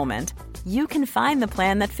open enrollment, you can find the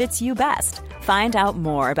plan that fits you best. Find out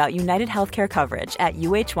more about United Healthcare coverage at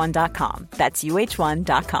uh1.com. That's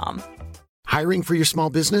uh1.com. Hiring for your small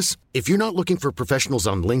business? If you're not looking for professionals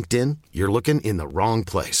on LinkedIn, you're looking in the wrong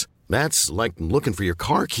place. That's like looking for your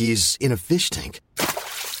car keys in a fish tank.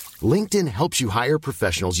 LinkedIn helps you hire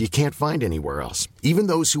professionals you can't find anywhere else, even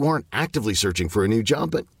those who aren't actively searching for a new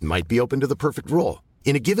job but might be open to the perfect role.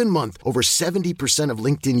 In a given month, over 70% of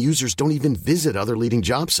LinkedIn users don't even visit other leading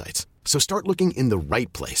job sites. So start looking in the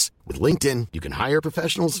right place. With LinkedIn, you can hire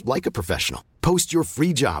professionals like a professional. Post your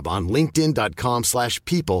free job on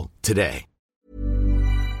linkedin.com/people today.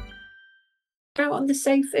 Out on the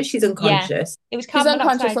sofa, she's unconscious. She's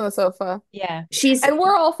unconscious on the sofa. Yeah, and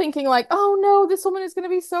we're all thinking like, oh no, this woman is going to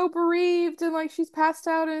be so bereaved and like she's passed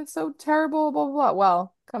out and it's so terrible, blah blah blah.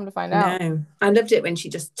 Well, come to find out, no, I loved it when she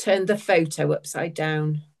just turned the photo upside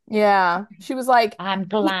down. Yeah. She was like, I'm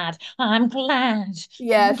glad. I'm glad.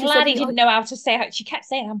 yeah, I'm she said glad he didn't know how to say how she kept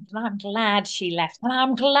saying, I'm glad she left. And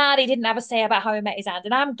I'm glad he didn't have a say about how he met his aunt.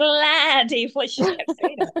 And I'm glad he she just kept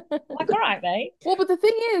saying it. I'm like, all right, mate. Well, but the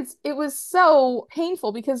thing is, it was so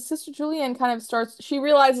painful because Sister Julianne kind of starts, she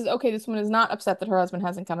realizes, okay, this woman is not upset that her husband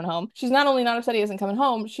hasn't come home. She's not only not upset he hasn't come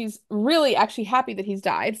home, she's really actually happy that he's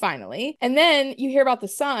died finally. And then you hear about the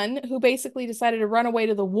son who basically decided to run away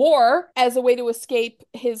to the war as a way to escape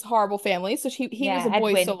his horrible family. So he was a boy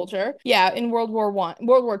Edwin. soldier. Yeah, in World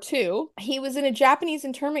War II. He was in a Japanese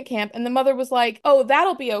internment camp, and the mother was like, oh,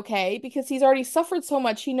 that'll be okay because he's already suffered so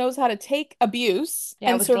much. He knows how to take abuse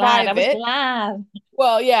and survive I was it. glad.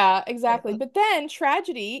 Well, yeah, exactly. But then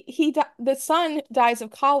tragedy, the son dies of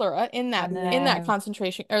cholera in that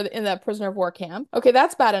concentration or in the prisoner of war camp. Okay,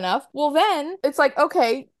 that's bad enough. Well, then it's like,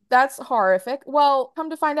 okay, that's horrific. Well, come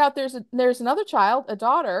to find out there's another child, a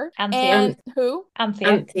daughter. Anthea. And who?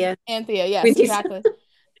 Anthea. Anthea, yes, exactly.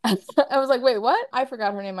 I was like, wait, what? I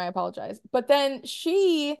forgot her name. I apologize. But then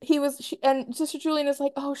and Sister Julian is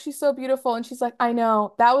like, oh, she's so beautiful. And she's like, I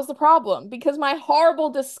know. That was the problem because my horrible,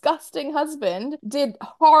 disgusting husband did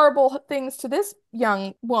horrible things to this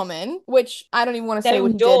young woman, which I don't even want to say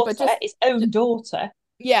what he did, but just his own daughter.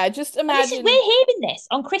 Yeah, just imagine. We're hearing this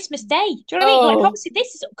on Christmas Day. Do you know what I mean? Like, obviously,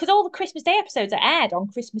 this is because all the Christmas Day episodes are aired on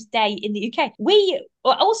Christmas Day in the UK.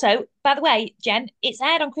 Also, by the way, Jen, it's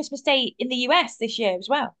aired on Christmas Day in the US this year as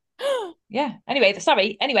well. Yeah. Anyway,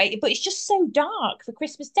 but it's just so dark for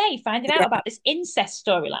Christmas Day, finding out about this incest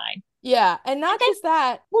storyline. Yeah, and not just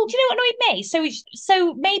that. Well, do you know what annoyed me?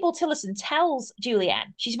 So Mabel Tillerson tells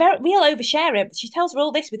Julianne, she's very real oversharer, but she tells her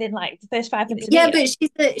all this within like the first 5 minutes of the video.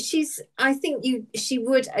 But I think she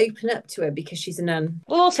would open up to her because she's a nun.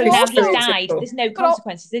 Well, also now he's died. There's no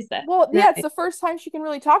consequences, is there? Well, yeah, it's the first time she can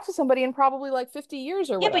really talk to somebody in probably like 50 years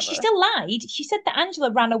or whatever. Yeah, but she still lied. She said that Angela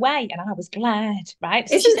ran away, and I was glad, right?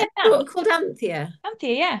 So Isn't it called Anthea?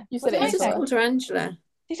 Anthea, yeah. You said it. It's called her Angela.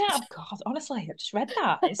 Oh God, honestly, I just read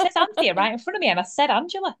that. It says Anthea right in front of me, and I said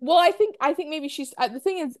Angela. Well, I think maybe she's the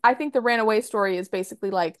thing is, I think the ran away story is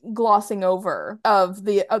basically like glossing over of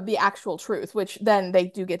the actual truth, which then they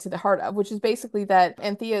do get to the heart of, which is basically that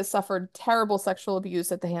Anthea suffered terrible sexual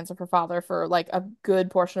abuse at the hands of her father for like a good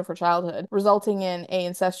portion of her childhood, resulting in a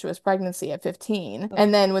incestuous pregnancy at 15. Oh.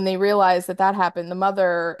 And then when they realize that happened, the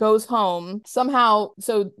mother goes home somehow.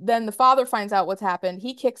 So then the father finds out what's happened.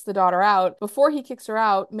 He kicks the daughter out. Before he kicks her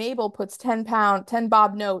out, Mabel puts 10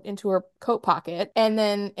 bob note into her coat pocket, and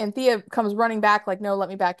then Anthea comes running back like, no, let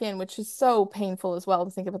me back in, which is so painful as well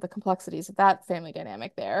to think about the complexities of that family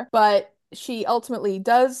dynamic there. But she ultimately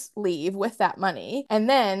does leave with that money. And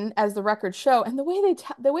then, as the records show, and the way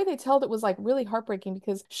they told it was like really heartbreaking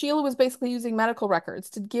because Sheila was basically using medical records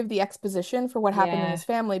to give the exposition for what happened in his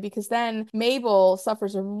family, because then Mabel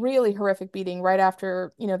suffers a really horrific beating right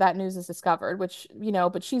after, that news is discovered, which,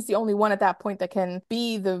 but she's the only one at that point that can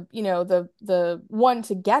be the one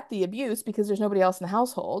to get the abuse because there's nobody else in the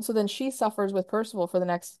household. So then she suffers with Percival for the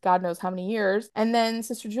next God knows how many years. And then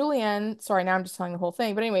Sister Julianne, sorry, now I'm just telling the whole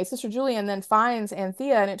thing. But anyway, Sister Julianne then finds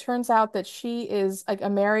Anthea, and it turns out that she is like a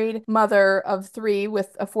married mother of 3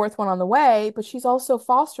 with a 4th one on the way, but she's also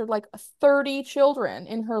fostered like 30 children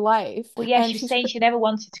in her life. Well, yeah, she's saying she never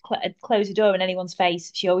wanted to close a door in anyone's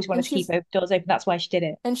face. She always wanted to keep doors open. That's why she did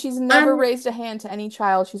it. And she's never raised a hand to any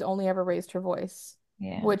child. She's only ever raised her voice.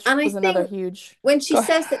 Yeah. Which was another huge. When she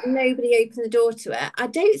says that nobody opened the door to her, I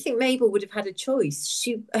don't think Mabel would have had a choice.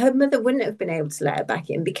 Her mother wouldn't have been able to let her back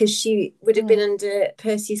in because she would have been under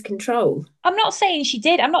Percy's control. I'm not saying she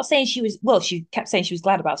did. I'm not saying she was. Well, she kept saying she was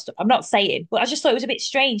glad about stuff. I'm not saying, but I just thought it was a bit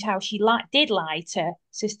strange how she did lie to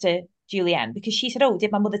Sister Julianne, because she said, oh,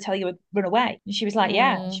 did my mother tell you to run away? And she was like,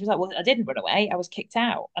 yeah. And she was like, well, I didn't run away. I was kicked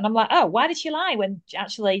out. And I'm like, oh, why did she lie when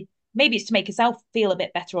actually... Maybe it's to make herself feel a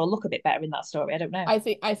bit better or look a bit better in that story. I don't know. I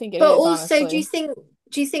think it but is, also, honestly.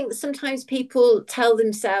 do you think sometimes people tell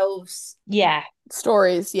themselves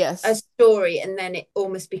stories, yes, a story, and then it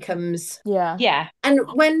almost becomes yeah. And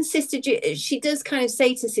when she does kind of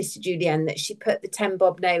say to Sister Julianne that she put the 10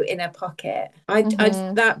 bob note in her pocket. I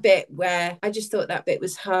that bit where I just thought that bit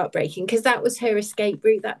was heartbreaking because that was her escape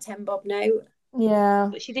route, that 10 bob note. Yeah,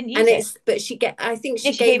 but she didn't use it. But I think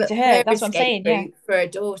she gave it to her. That's what I'm saying. Yeah, for her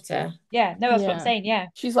daughter. Yeah, no, that's what I'm saying. Yeah,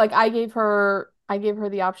 she's like, I gave her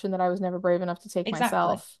the option that I was never brave enough to take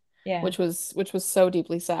myself. Yeah. which was so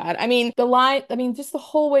deeply sad. I mean, just the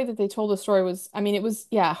whole way that they told the story was, I mean, it was,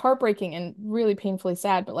 yeah, heartbreaking and really painfully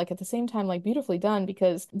sad, but like at the same time, like beautifully done,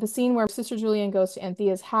 because the scene where Sister Julian goes to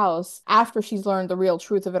Anthea's house after she's learned the real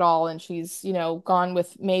truth of it all and she's, you know, gone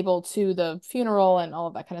with Mabel to the funeral and all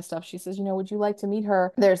of that kind of stuff. She says, you know, would you like to meet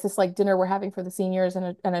her? There's this like dinner we're having for the seniors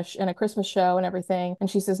and a Christmas show and everything. And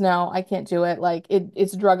she says, no, I can't do it. Like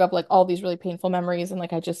it's drug up like all these really painful memories. And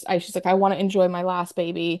like, she's like, I want to enjoy my last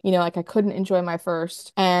baby. You know, like I couldn't enjoy my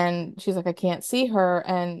first. And she's like, I can't see her.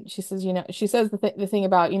 And she says, you know, she says the thing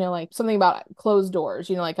about, you know, like something about closed doors,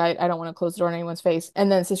 you know, like I don't want to close the door in anyone's face.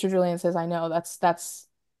 And then Sister Julian says, I know that's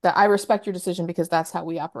that I respect your decision because that's how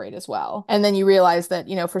we operate as well. And then you realize that,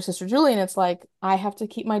 you know, for Sister Julian, it's like, I have to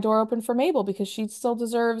keep my door open for Mabel because she still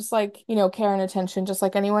deserves like, you know, care and attention just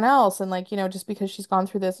like anyone else. And like, you know, just because she's gone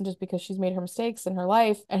through this and just because she's made her mistakes in her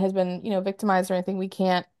life and has been, you know, victimized or anything, we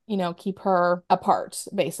can't, you know, keep her apart,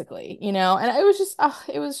 basically, you know. And it was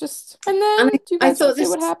just, and then do you guys want to say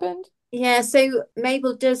what happened? Yeah, so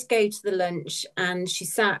Mabel does go to the lunch and she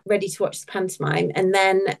sat ready to watch the pantomime. And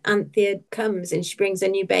then Anthea comes and she brings a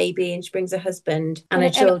new baby and she brings her husband and her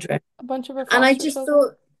children. A bunch of her And I foster just children.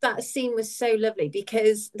 thought that scene was so lovely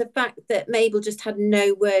because the fact that Mabel just had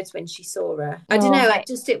no words when she saw her. I don't know,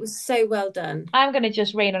 it was so well done. I'm going to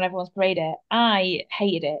just rain on everyone's parade here. I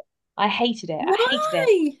hated it. I hated it. Why? I hated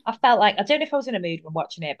it. I felt like, I don't know if I was in a mood when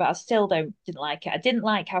watching it, but I still didn't like it. I didn't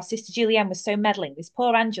like how Sister Julianne was so meddling. This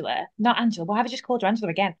poor not Angela, why have I just called her Angela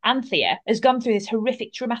again? Anthea has gone through this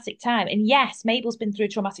horrific traumatic time. And yes, Mabel's been through a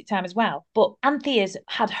traumatic time as well, but Anthea's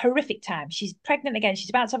had horrific time. She's pregnant again. She's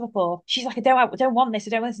about to have a fourth. She's like, I don't want this. I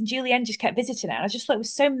don't want this. And Julianne just kept visiting her. And I just thought it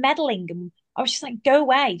was so meddling. And I was just like, go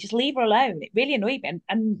away. Just leave her alone. It really annoyed me.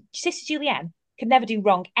 And Sister Julianne could never do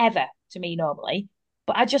wrong ever to me normally.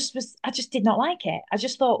 But I just did not like it. I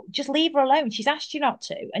just thought, just leave her alone. She's asked you not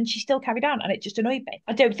to, and she still carried on, and it just annoyed me.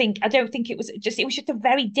 I don't think it was just a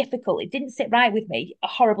very difficult. It didn't sit right with me. A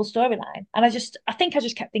horrible storyline, and I think I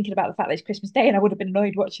just kept thinking about the fact that it's Christmas Day, and I would have been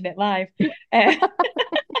annoyed watching it live.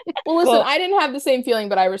 Well, listen, I didn't have the same feeling,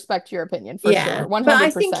 but I respect your opinion for sure. 100%. But I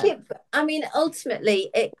think ultimately,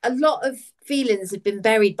 a lot of feelings have been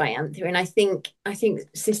buried by Anthea, and I think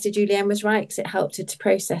Sister Julianne was right because it helped her to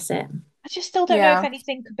process it. I just still don't know if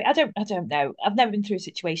anything could be. I don't know. I've never been through a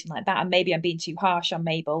situation like that, and maybe I'm being too harsh on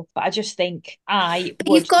Mabel. But I just think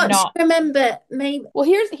you've got to remember, Mabel. Well,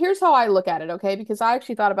 here's how I look at it, okay? Because I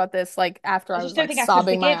actually thought about this like after I was like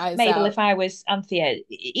sobbing my eyes Mabel out. If I was Anthea,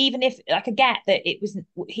 even if I could get that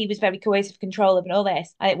he was very coercive, controlling and all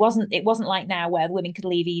this, and it wasn't like now where the women could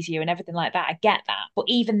leave easier and everything like that. I get that, but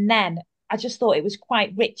even then, I just thought it was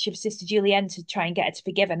quite rich of Sister Julianne to try and get her to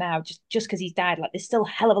forgive her now, just because he's died. Like, there's still a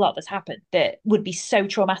hell of a lot that's happened that would be so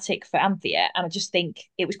traumatic for Anthea. And I just think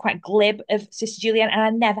it was quite glib of Sister Julianne. And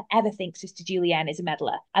I never, ever think Sister Julianne is a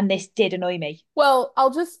meddler. And this did annoy me. Well,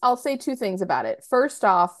 I'll say two things about it. First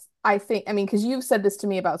off, I mean, because you've said this to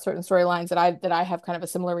me about certain storylines that I have kind of a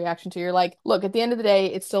similar reaction to. You're like, look, at the end of the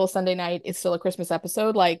day, it's still a Sunday night. It's still a Christmas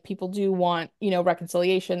episode. Like, people do want, you know,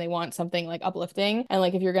 reconciliation. They want something like uplifting. And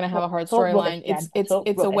like, if you're going to have a hard storyline, it's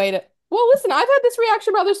a way to. Well, listen, I've had this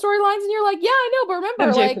reaction about other storylines, and you're like, yeah, I know, but remember,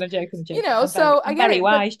 I'm joking. You know, I'm very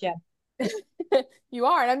wise, Jen. You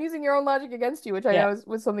are, and I'm using your own logic against you, which I know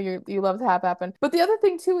was something you love to have happen. But the other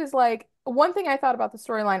thing too is like, one thing I thought about the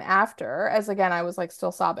storyline after, as again I was like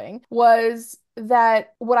still sobbing, was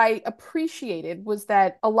that what I appreciated was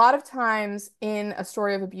that a lot of times in a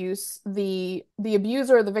story of abuse, the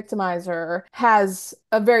abuser, the victimizer, has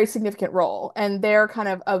a very significant role, and they're kind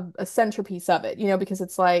of a centerpiece of it, you know, because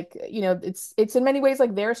it's like, you know, it's in many ways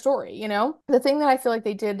like their story, you know. The thing that I feel like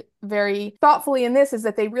they did very thoughtfully in this is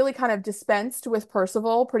that they really kind of dispensed with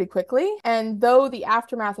Percival pretty quickly, and though the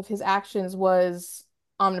aftermath of his actions was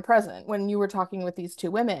omnipresent when you were talking with these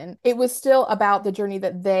two women, it was still about the journey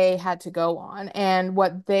that they had to go on and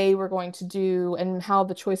what they were going to do and how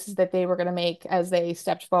the choices that they were going to make as they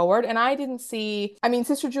stepped forward. And I didn't see, I mean,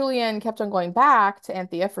 Sister Julian kept on going back to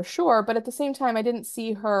Anthea for sure, but at the same time, I didn't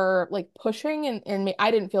see her like pushing and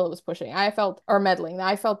I didn't feel it was pushing. Or meddling.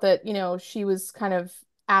 I felt that, you know, she was kind of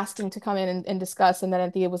asking to come in and discuss, and then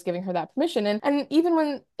Anthea was giving her that permission. And even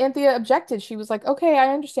when Anthea objected, she was like, okay,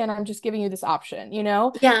 I understand, I'm just giving you this option, you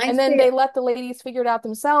know? Yeah. And then they let the ladies figure it out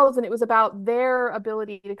themselves, and it was about their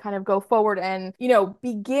ability to kind of go forward and, you know,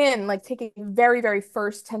 begin like taking a very, very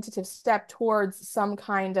first tentative step towards some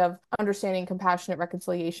kind of understanding, compassionate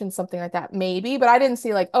reconciliation, something like that, maybe. But I didn't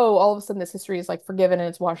see like, oh, all of a sudden this history is like forgiven and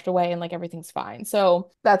it's washed away and like everything's fine. So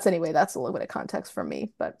that's a little bit of context from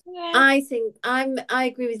me. But I think I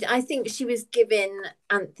agree agree with you. I think she was giving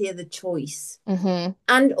Anthea the choice. Mm-hmm.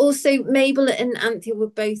 And also Mabel and Anthea were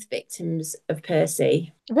both victims of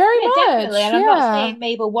Percy. Very much. Definitely. And I'm yeah. not saying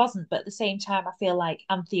Mabel wasn't, but at the same time, I feel like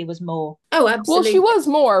Anthea was more. Oh, absolutely. Well, she was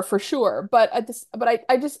more for sure, but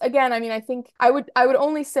I just again, I mean, I think I would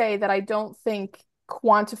only say that I don't think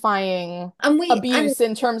quantifying abuse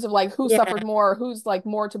in terms of like who suffered more, who's like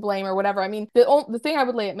more to blame or whatever. I mean, the thing I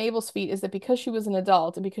would lay at Mabel's feet is that because she was an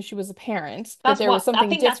adult and because she was a parent, that there was something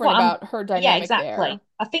different about her dynamic there.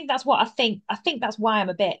 I think that's what I think. I think that's why I'm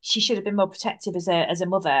a bit. She should have been more protective as a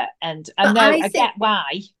mother, and I get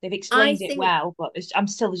why they've explained it well, but I'm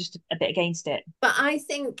still just a bit against it. But I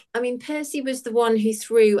think, I mean, Percy was the one who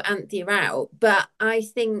threw Anthea out, but I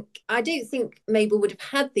don't think Mabel would have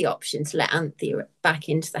had the option to let Anthea back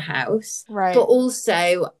into the house. Right. But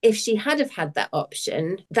also, if she had have had that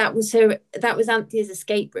option, that was Anthea's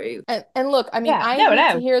escape route. And look, I mean,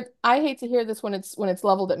 I hate to hear this when it's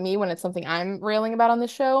leveled at me, when it's something I'm railing about on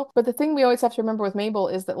this show. But the thing we always have to remember with Mabel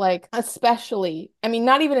is that, like, especially, I mean,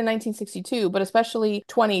 not even in 1962, but especially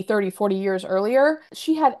 20, 30, 40 years earlier,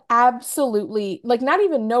 she had absolutely, like, not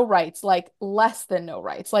even no rights, like less than no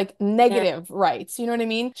rights, like negative rights. You know what I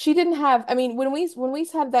mean? She didn't have, I mean, when we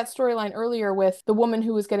had that storyline earlier with the woman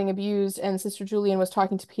who was getting abused and Sister Julian was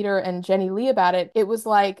talking to Peter and Jenny Lee about it, it was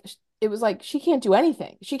like she can't do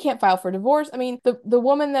anything. She can't file for divorce. I mean, the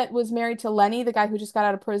woman that was married to Lenny, the guy who just got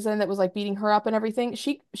out of prison that was like beating her up and everything,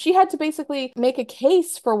 she had to basically make a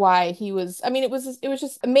case for why he was. I mean, it was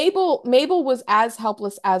just Mabel was as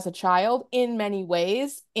helpless as a child in many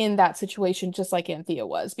ways in that situation, just like Anthea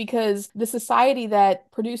was, because the society that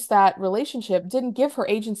produced that relationship didn't give her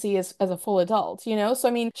agency as a full adult, you know? So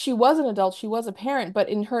I mean, she was an adult, she was a parent, but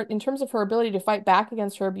in terms of her ability to fight back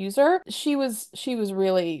against her abuser, she was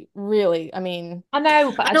really, I mean, I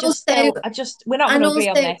know, but we're not going to agree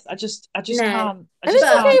on this. I just can't. And it's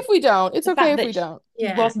okay if we don't. It's okay if we don't. He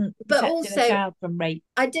wasn't protecting a child from rape.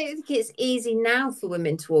 I don't think it's easy now for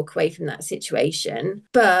women to walk away from that situation,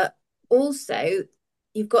 but also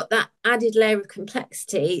you've got that added layer of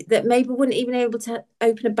complexity that Mabel wouldn't even be able to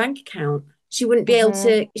open a bank account. She wouldn't be able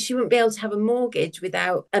to have a mortgage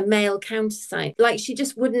without a male countersign. Like, she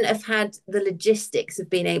just wouldn't have had the logistics of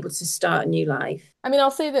being able to start a new life. I mean,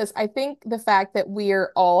 I'll say this. I think the fact that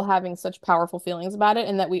we're all having such powerful feelings about it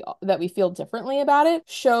and that we feel differently about it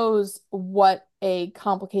shows what a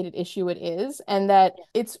complicated issue it is, and that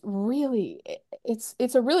it's a really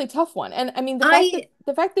tough one. And I mean,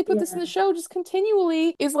 the fact they put this in the show just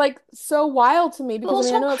continually is like so wild to me,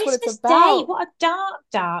 because I know that's what it's about. Day. What a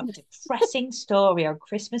dark, depressing story on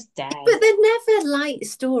Christmas Day. But they're never light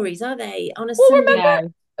stories, are they? On a Sunday.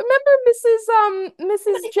 Remember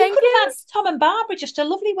Mrs. Jenkins? Tom and Barbara, just a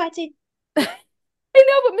lovely wedding. I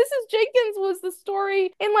know, but Mrs. Jenkins was the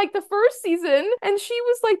story in like the first season, and she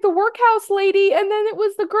was like the workhouse lady, and then it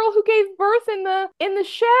was the girl who gave birth in the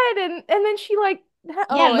shed, and then she like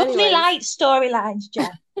lovely light storylines, Jen.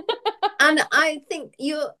 And I think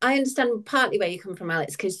I understand partly where you come from,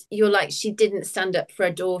 Alex, because you're like, she didn't stand up for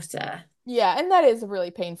her daughter. Yeah, and that is really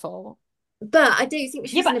painful. But I don't think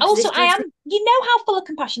she's but also I am. You know how full of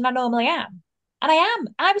compassion I normally am. And I am.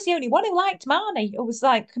 I was the only one who liked Marnie, who was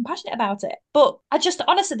like compassionate about it. But I just,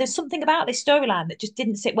 honestly, there's something about this storyline that just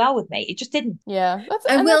didn't sit well with me. It just didn't. Yeah, that's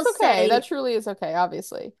okay. That truly is okay,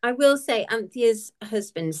 obviously. I will say Anthea's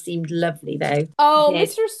husband seemed lovely, though. Oh,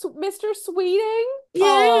 Mr. Sweeting? Yeah.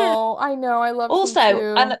 Oh, I know. I love him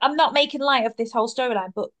too. And I'm not making light of this whole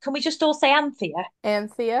storyline, but can we just all say Anthea?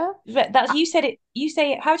 Anthea? That's you said it. You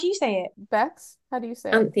say it. How do you say it? Bex? How do you say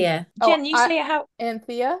it? Anthea. Jen, you say it how?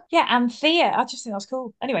 Anthea? Yeah, Anthea. I just think that's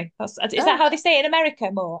cool. Anyway, is that how they say it in America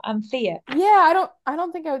more? Anthea. Yeah, I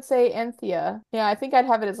don't think I would say Anthea. Yeah, I think I'd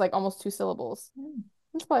have it as like almost 2 syllables.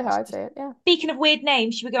 That's probably how I'd say it, yeah. Speaking of weird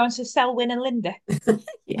names, should we go on to Selwyn and Linda?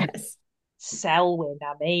 Yes. Selwyn,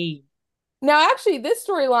 I mean. Now, actually, this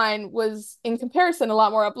storyline was, in comparison, a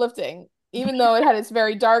lot more uplifting, even though it had its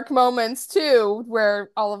very dark moments, too, where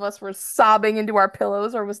all of us were sobbing into our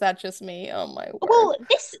pillows, or was that just me? Oh, my word. Well,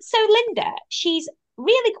 Linda, she's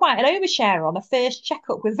really quite an oversharer on a first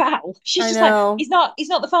checkup with Val. She's just like, he's not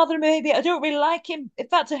the father of my baby. I don't really like him. In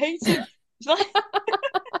fact, I hate him.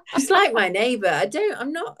 She's like my neighbour.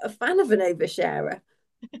 I'm not a fan of an oversharer.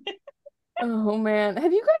 Oh man.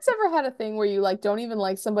 Have you guys ever had a thing where you like don't even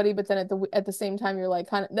like somebody, but then at the same time you're like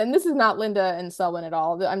kind of, then this is not Linda and Selwyn at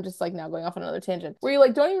all. I'm just like now going off on another tangent. Where you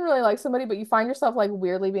like don't even really like somebody, but you find yourself like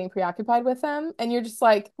weirdly being preoccupied with them and you're just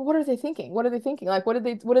like, what are they thinking? What are they thinking? Like what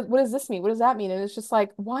does this mean? What does that mean? And it's just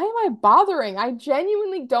like, why am I bothering? I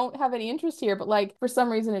genuinely don't have any interest here, but like for some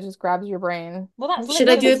reason it just grabs your brain. Well, that's Should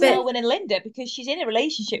I do a bit? Selwyn and Linda, because she's in a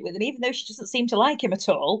relationship with him, even though she doesn't seem to like him at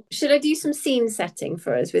all. Should I do some scene setting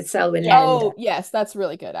for us with Selwyn Yeah. and Linda? Oh, yes, that's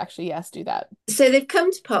really good. Actually, yes, do that. So they've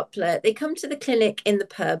come to Poplar. They come to the clinic in the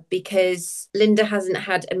pub because Linda hasn't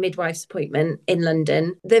had a midwife's appointment in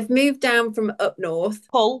London. They've moved down from up north.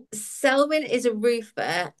 Hull. Selwyn is a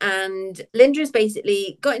roofer and Linda has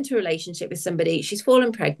basically got into a relationship with somebody. She's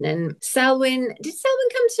fallen pregnant. Did Selwyn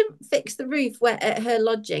come to fix the roof at her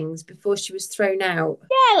lodgings before she was thrown out?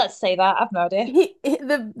 Yeah, let's say that. I've no idea.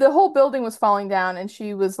 The whole building was falling down and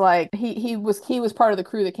she was like, he was part of the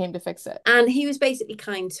crew that came to fix it. And he was basically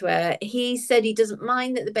kind to her. He said he doesn't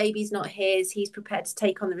mind that the baby's not his. He's prepared to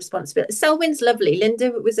take on the responsibility. Selwyn's lovely.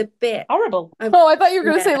 Linda was a bit horrible. Oh, I thought you were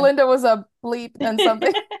going to say Linda was a bleep and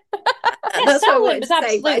something. That's Selwyn was say,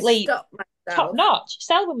 absolutely top notch.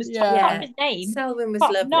 Selwyn was top his name. Selwyn was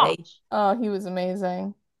top lovely. Notch. Oh, he was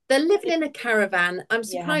amazing. They're living in a caravan. I'm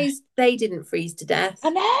surprised they didn't freeze to death. I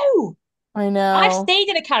know. I've stayed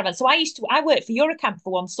in a caravan. So I worked for Eurocamp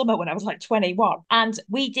for one summer when I was like 21. And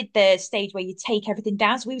we did the stage where you take everything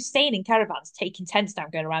down. So we were staying in caravans, taking tents down,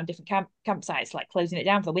 going around different campsites, like closing it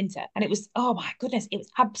down for the winter. And it was, oh my goodness, it was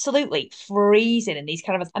absolutely freezing in these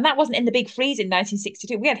caravans. And that wasn't in the big freeze in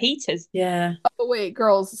 1962. We had heaters. Yeah. Oh wait,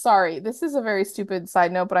 girls, sorry. This is a very stupid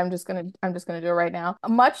side note, but I'm just gonna do it right now.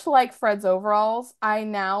 Much like Fred's overalls, I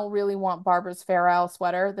now really want Barbara's Fair Isle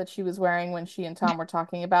sweater that she was wearing when she and Tom were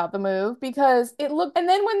talking about the move, because it looked, and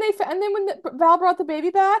then when Val brought the baby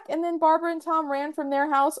back and then Barbara and Tom ran from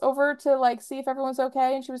their house over to like see if everyone's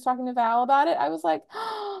okay and she was talking to Val about it, I was like,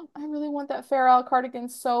 oh, I really want that Fair Isle cardigan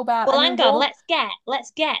so bad. Well, hang on,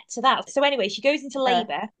 let's get to that. So anyway, she goes into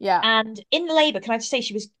labor. Yeah. And in the labor, can I just say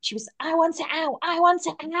she was I want it out. I want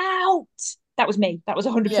it out. That was me. That was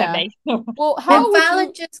 100% me. Well, Val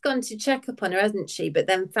had just gone to check up on her, hasn't she? But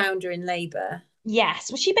then found her in labor.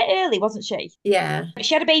 Yes. Was she a bit early, wasn't she? Yeah.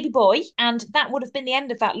 She had a baby boy, and that would have been the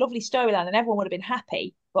end of that lovely storyline, and everyone would have been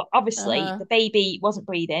happy. But obviously, the baby wasn't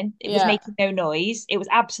breathing. It was making no noise. It was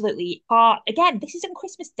absolutely hard. Again, this is on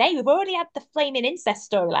Christmas Day. We've already had the flaming incest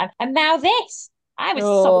storyline, and now this. I was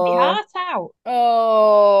sobbing my heart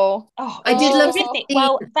out. I did love horrific.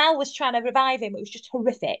 Well, Val was trying to revive him. It was just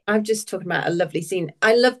horrific. I'm just talking about a lovely scene.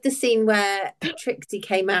 I loved the scene where Trixie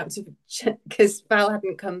came out because Val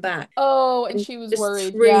hadn't come back. Oh, and she was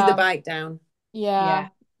worried. Threw the bike down. Yeah.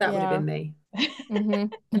 That would have been me.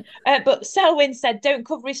 But Selwyn said, "Don't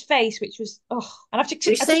cover his face," which was and I've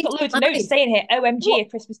just got loads of notes saying here, "OMG, a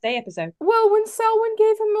Christmas Day episode." Well, when Selwyn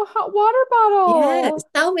gave him a hot water bottle, yeah,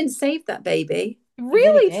 Selwyn saved that baby.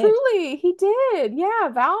 Really, truly, he did. Yeah,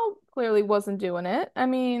 Val clearly wasn't doing it. I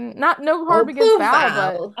mean, no harm against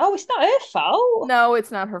Val, but it's not her fault. No,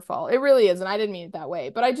 it's not her fault. It really isn't. I didn't mean it that way,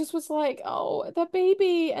 but I just was like, oh, that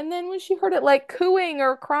baby. And then when she heard it like cooing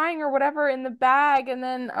or crying or whatever in the bag, and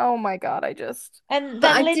then oh my God, and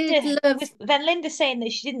then Linda saying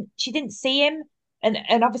that she didn't see him.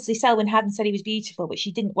 And obviously Selwyn hadn't said he was beautiful, but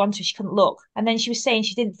she didn't want to. She couldn't look. And then she was saying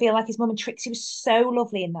she didn't feel like his mum. And Trixie was so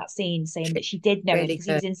lovely in that scene, saying that she did know him because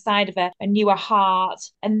he was inside of her and knew her heart.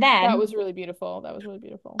 And then that was really beautiful.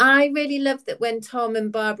 I really loved that when Tom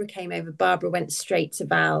and Barbara came over, Barbara went straight to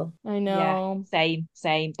Val. I know. Yeah,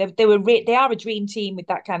 same. They are a dream team with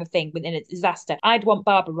that kind of thing within a disaster. I'd want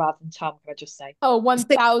Barbara rather than Tom. Can I just say? Oh,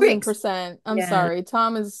 1000%. I'm sorry.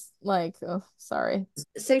 Tom is like, oh, sorry.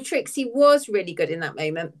 So Trixie was really good in that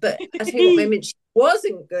moment, but I tell you what moment she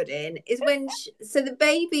wasn't good in is when so the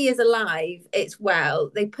baby is alive, it's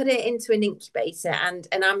well, they put it into an incubator and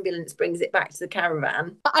an ambulance brings it back to the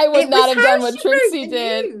caravan. I would not have done what Trixie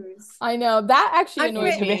did. I know that actually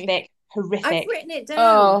annoyed me. Horrific. I've written it down.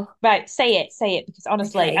 Oh, right. Say it, because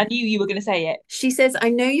honestly, I knew you were going to say it. She says, "I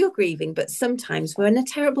know you're grieving, but sometimes when a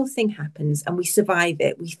terrible thing happens and we survive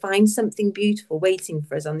it, we find something beautiful waiting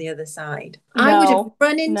for us on the other side." No, I would have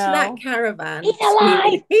run into that caravan. He's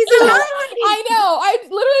alive. He's alive. I know. I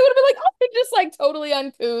literally would have been like, oh, just like totally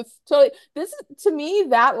uncouth. Totally. This is, to me,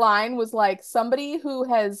 that line was like somebody who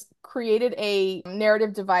has created a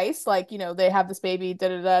narrative device, like, you know, they have this baby,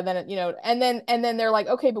 then, you know, and then they're like,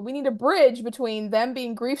 okay, but we need a bridge between them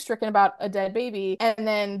being grief-stricken about a dead baby and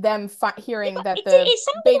then them hearing that the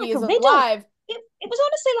baby is alive. It was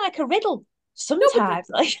honestly like a riddle. sometimes.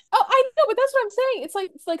 Like, oh, I know, but that's what I'm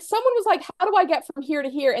saying. It's like someone was like, how do I get from here to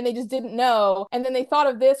here? And they just didn't know. And then they thought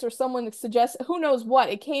of this, or someone suggested, who knows what.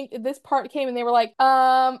 This part came and they were like, is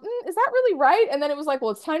that really right? And then it was like,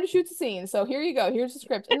 well, it's time to shoot the scene. So here you go. Here's the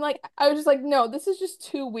script. And like, I was just like, no, this is just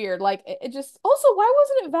too weird. Like, it just, also, why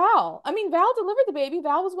wasn't it Val? I mean, Val delivered the baby.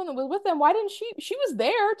 Val was one that was with them. Why didn't she was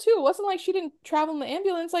there too. It wasn't like she didn't travel in the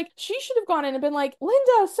ambulance. Like, she should have gone in and been like,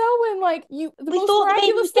 Linda, Selwyn, like, the we most thought the baby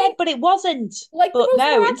miraculous was thing, dead, but it wasn't. like, But the most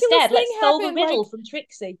no, miraculous instead, thing let's solve the happened. riddle Like, from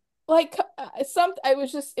Trixie.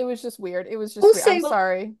 it was just weird. It was just Also, weird. I'm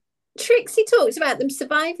sorry. Trixie talked about them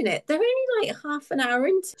surviving it. They're only like half an hour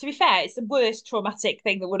into. To be fair, it's the worst traumatic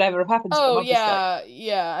thing that would ever have happened to them, Oh obviously.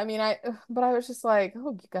 yeah. I mean, but I was just like,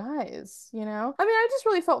 oh, you guys, you know. I mean, I just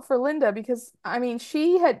really felt for Linda because I mean,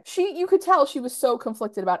 you could tell she was so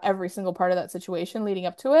conflicted about every single part of that situation leading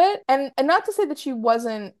up to it, and not to say that she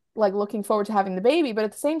wasn't like looking forward to having the baby, but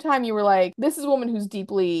at the same time you were like, this is a woman who's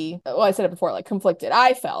deeply, well, I said it before, like conflicted,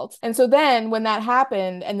 I felt. And so then when that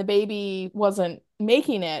happened and the baby wasn't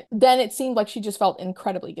making it, then it seemed like she just felt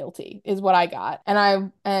incredibly guilty is what I got.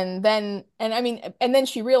 And then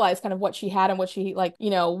she realized kind of what she had and what she, like, you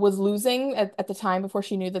know, was losing at the time before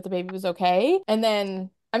she knew that the baby was okay. And then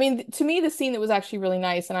I mean, to me, the scene that was actually really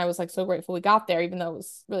nice, and I was like so grateful we got there, even though it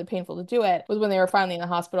was really painful to do it, was when they were finally in the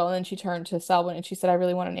hospital. And then she turned to Selwyn and she said, I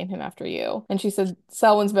really want to name him after you. And she said,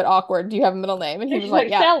 Selwyn's a bit awkward. Do you have a middle name? And he was like,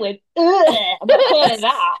 yeah. Selwyn. I'm not calling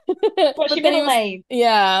that. What's your middle name?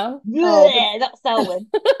 Yeah. That's Selwyn.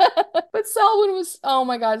 But Selwyn was, oh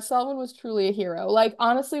my God, Selwyn was truly a hero. Like,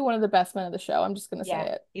 honestly, one of the best men of the show. I'm just going to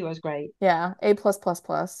say it. He was great. Yeah. A+++.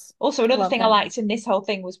 Also, another thing I liked in this whole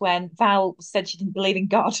thing was when Val said she didn't believe in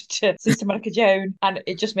God to Sister Monica Joan, and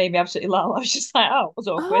it just made me absolutely laugh. I was just like, oh, it was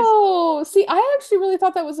awkward. Oh, see, I actually really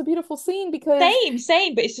thought that was a beautiful scene because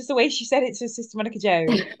same, but it's just the way she said it to Sister Monica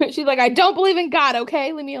Joan. She's like, I don't believe in God,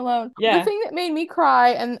 okay? Leave me alone. Yeah. The thing that made me cry,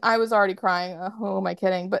 and I was already crying, who am I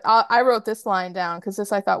kidding? But I wrote this line down because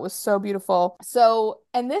this I thought was so beautiful. So,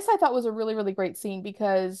 and this I thought was a really, really great scene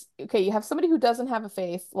because, okay, you have somebody who doesn't have a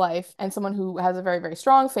faith life and someone who has a very, very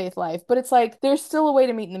strong faith life, but it's like there's still a way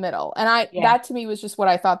to meet in the middle. And that to me was just what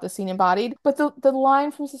I thought the scene embodied. But the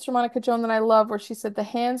line from Sister Monica Joan that I love where she said, the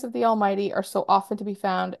hands of the Almighty are so often to be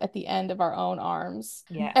found at the end of our own arms.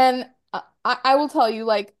 Yeah. And I will tell you,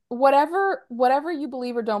 like, whatever you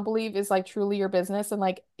believe or don't believe is like truly your business. And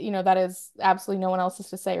like, you know, that is absolutely no one else's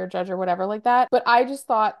to say or judge or whatever like that. But I just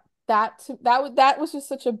thought that was just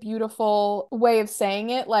such a beautiful way of saying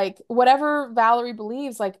it. Like, whatever Valerie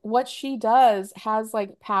believes, like what she does has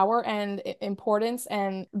like power and importance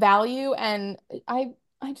and value. And I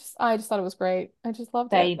just thought it was great. I just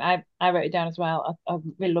loved it. I wrote it down as well. I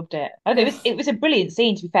really loved it. And it was a brilliant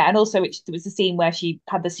scene, to be fair. And also it was the scene where she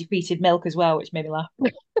had the secreted milk as well, which made me laugh.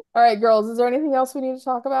 All right, girls, is there anything else we need to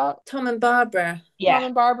talk about? Tom and Barbara. Yeah. Tom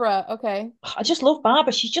and Barbara. Okay. I just love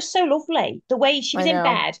Barbara. She's just so lovely. The way she was in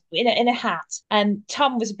bed in a hat, and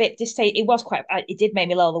Tom was a bit distasteful. It was quite. It did make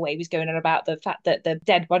me laugh the way he was going on about the fact that the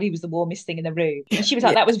dead body was the warmest thing in the room. And she was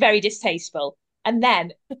like, that was very distasteful. And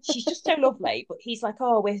then she's just so lovely, but he's like,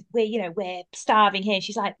 oh, we're starving here. And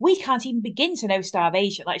she's like, we can't even begin to know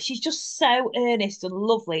starvation. Like, she's just so earnest and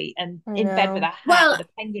lovely and in bed with a hat and a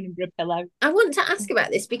penguin under a pillow. I want to ask about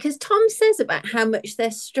this because Tom says about how much they're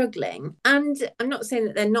struggling. And I'm not saying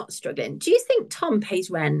that they're not struggling. Do you think Tom pays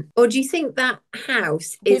rent? Or do you think that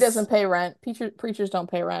house is... He doesn't pay rent. Preachers don't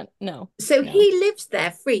pay rent. No. So he lives there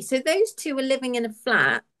free. So those two are living in a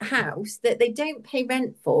flat house that they don't pay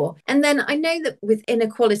rent for. And then I know that with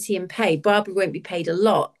inequality in pay, Barbara won't be paid a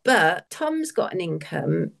lot, but Tom's got an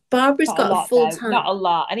income. Barbara's got a full-time... Not a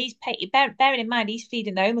lot. And he's paid, bearing in mind, he's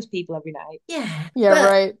feeding the homeless people every night. Yeah,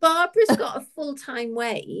 right. Barbara's got a full-time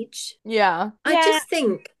wage. Yeah. I just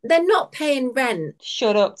think they're not paying rent.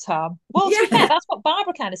 Shut up, Tom. Well, to be fair, that's what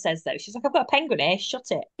Barbara kind of says, though. She's like, I've got a penguin here, shut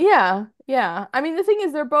it. Yeah. I mean, the thing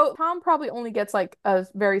is, Tom probably only gets like a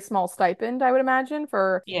very small stipend, I would imagine,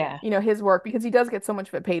 for, you know, his work, because he does get so much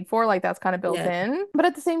of it paid for, like that's kind of built in. But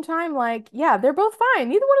at the same time, like, they're both fine.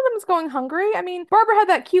 Neither one of them is going hungry. I mean, Barbara had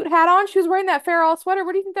that cute hat on. She was wearing that Farrell sweater.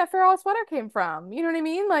 Where do you think that Farrell sweater came from? You know what I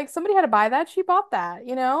mean? Like, somebody had to buy that. She bought that,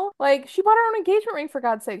 you know? Like, she bought her own engagement ring, for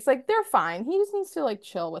God's sakes. Like, they're fine. He just needs to, like,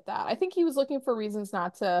 chill with that. I think he was looking for reasons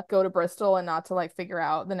not to go to Bristol and not to, like, figure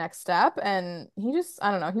out the next step. And he just, I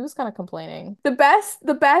don't know, he was kind of complaining. The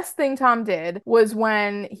best thing Tom did was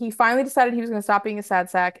when he finally decided he was going to stop being a sad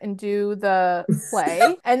sack and do the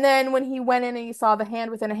play. And then when he went in and he saw the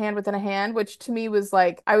hand within a hand within a hand, which to me was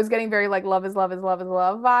like, I was getting very like love is love is love is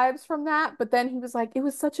love vibes from that. But then he was like, it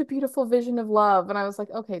was such a beautiful vision of love. And I was like,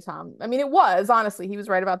 okay, Tom. I mean, it was, honestly, he was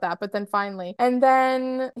right about that. But then finally, and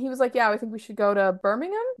then he was like, yeah, I think we should go to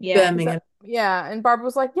Birmingham. Yeah. Birmingham. Yeah, and Barbara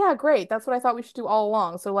was like, yeah, great. That's what I thought we should do all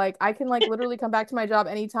along. So like I can like literally come back to my job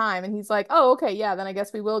anytime. And he's like, oh, okay, yeah, then I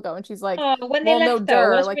guess we will go. And she's like, Oh, when they well, no, left,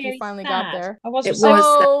 though, I was like you really finally got sad. there. I was It sad. was.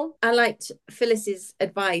 Oh, I liked Phyllis's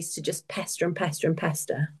advice to just pester and pester and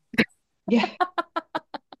pester. Yeah.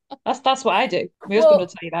 That's what I do. My husband will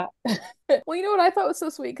tell you that. well, you know what I thought was so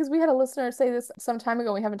sweet? Because we had a listener say this some time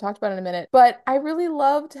ago. We haven't talked about it in a minute, but I really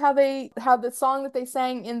loved how the song that they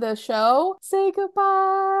sang in the show, "Say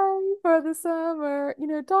Goodbye for the Summer,"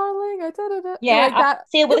 darling, Yeah, like that.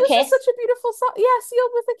 Seal with It a was Kiss. just such a beautiful song. Yeah,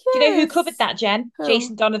 Sealed with a Kiss. Do you know who covered that, Jen? Who?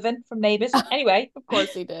 Jason Donovan from Neighbours. Anyway, Of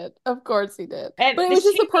course he did. Of course he did. But it there's was just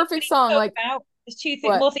two the things we perfect need to song. talk Like, about. There's two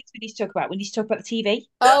what? more things we need to talk about. We need to talk about the TV.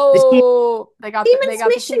 Oh, they got the Siemens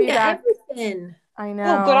Mission TV get back. everything. I Oh, good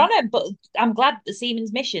know. on them. But I'm glad that the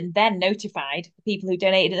Siemens Mission then notified the people who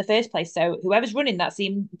donated in the first place. So whoever's running that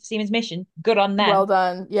Siemens Mission, good on them. Well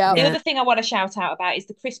done. Yeah. The other thing I want to shout out about is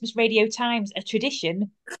the Christmas Radio Times, a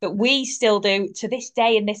tradition that we still do to this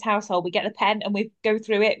day in this household. We get the pen and we go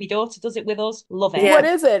through it. My daughter does it with us. Love it. Yeah. What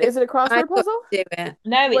is it? Is it a I've crossword got puzzle? to do it.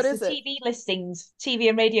 No, What it's is the it? TV listings, TV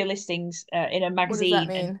and radio listings in a What does magazine. that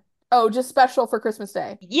mean? Oh, just special for Christmas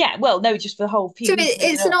Day. Yeah, well, no, just for the whole few So weeks.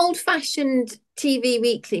 it's an old-fashioned TV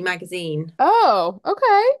weekly magazine, Oh,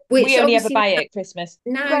 okay. which We only ever obviously buy it at Christmas.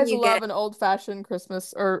 You now guys you love get. an old-fashioned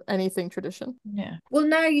Christmas or anything tradition. Yeah. Well,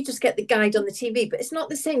 now you just get the guide on the TV, but it's not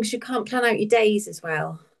the same because you can't plan out your days as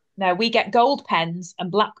well. No, we get gold pens and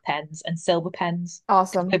black pens and silver pens.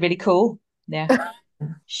 Awesome. They're really cool. Yeah.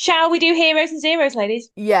 Shall we do heroes and zeros, ladies?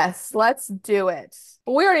 Yes, let's do it.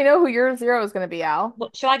 We already know who your zero is going to be, Al. Well,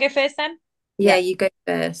 shall I go first then? Yeah, you go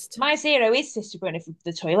first. My zero is Sister Brenna from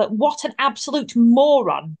the toilet. What an absolute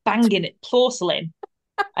moron banging at porcelain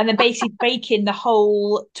and then basically breaking the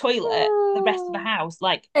whole toilet, the rest of the house.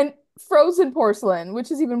 Like, And frozen porcelain, which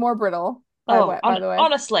is even more brittle. By the way.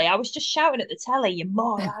 Honestly, I was just shouting at the telly, you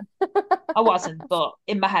moron. I wasn't, but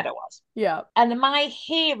in my head I was. Yeah. And my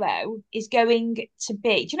hero is going to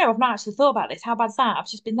be, do you know, I've not actually thought about this. How bad's that? I've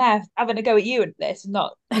just been there having a go at you and this and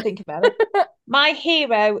not thinking about it. My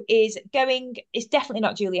hero is definitely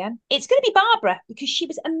not Julianne. It's going to be Barbara because she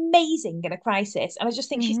was amazing in A Crisis. And I just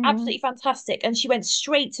think she's absolutely fantastic. And she went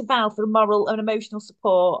straight to Val for moral and emotional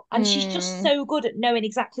support. And she's just so good at knowing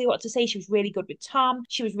exactly what to say. She was really good with Tom.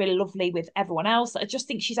 She was really lovely with everyone else. I just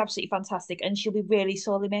think she's absolutely fantastic and she'll be really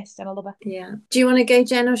sorely missed and I love her. Yeah. Do you want to go,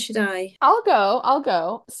 Jen, or should I? I'll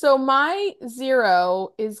go. So my zero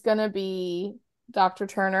is going to be Dr.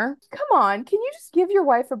 Turner. Come on, can you just give your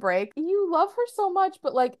wife a break? You love her so much,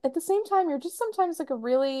 but like at the same time, you're just sometimes like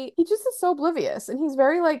he just is so oblivious and he's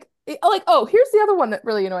very like, oh, here's the other one that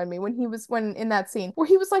really annoyed me when in that scene where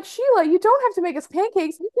he was like, Sheila, you don't have to make us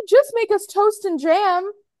pancakes. You can just make us toast and jam.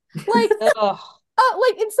 Like,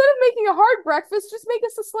 like instead of making a hard breakfast, just make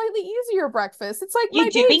us a slightly easier breakfast. It's like you're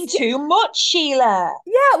doing too much, Sheila.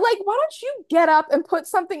 Yeah, like why don't you get up and put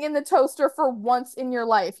something in the toaster for once in your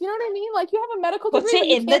life? You know what I mean? Like you have a medical degree, Put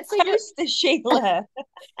it in the toaster, Sheila.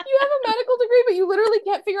 You have a medical degree, but you literally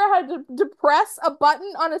can't figure out how to depress a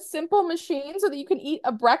button on a simple machine so that you can eat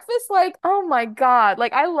a breakfast. Like, oh my God.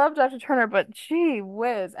 Like I love Dr. Turner, but gee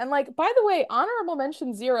whiz. And like, by the way, honorable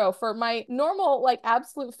mention zero for my normal, like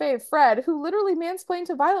absolute fave, Fred, who literally mansplained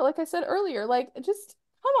to Violet, like I said earlier. Like, just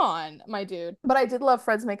come on, my dude. But I did love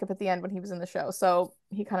Fred's makeup at the end when he was in the show. So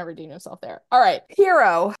he kind of redeemed himself there. All right.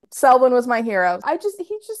 Hero. Selwyn was my hero. He's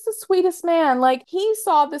just the sweetest man. Like he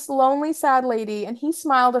saw this lonely, sad lady and he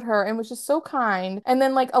smiled at her and was just so kind. And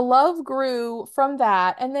then like a love grew from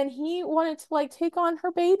that. And then he wanted to like take on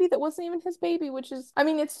her baby that wasn't even his baby, which is, I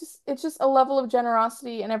mean, it's just a level of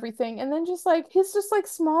generosity and everything. And then just like his just like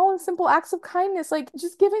small and simple acts of kindness, like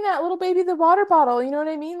just giving that little baby the water bottle, you know what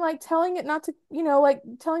I mean? Like telling it not to, like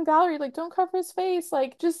telling Valerie, like, don't cover his face,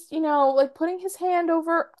 like just, like putting his hand over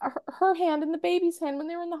her hand and the baby's hand when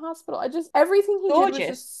they were in the hospital. Everything he did was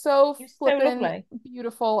just so flippin'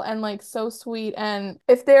 beautiful and like so sweet. And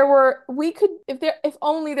if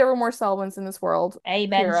only there were more Selwyns in this world.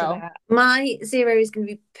 Amen to that. My zero is going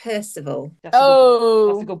to be Percival. That's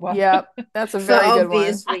a good one. Yeah, that's a very good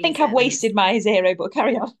one. I think I've wasted my zero, but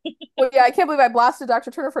carry on. Well, yeah, I can't believe I blasted Dr.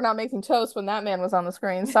 Turner for not making toast when that man was on the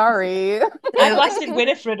screen. Sorry. I blasted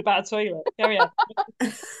Winifred about a toilet. Carry on.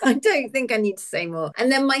 I don't think I need to say more.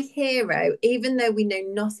 And then my hero, even though we know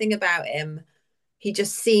nothing about him, he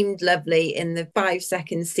just seemed lovely in the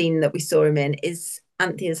 5-second scene that we saw him in, is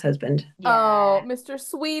Anthea's husband. Yeah. Oh, Mr.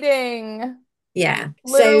 Sweeting. Yeah.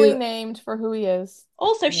 Literally So named for who he is.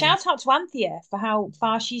 Also, shout out to Anthea for how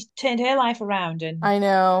far she's turned her life around. And I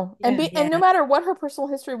know. Yeah. And no matter what her personal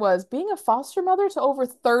history was, being a foster mother to over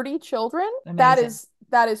 30 children, Amazing.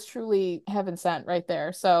 that is truly heaven sent right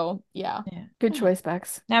there. So yeah. Good choice,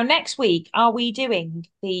 Bex. Now, next week, are we doing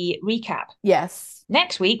the recap? Yes.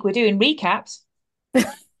 Next week, we're doing recaps.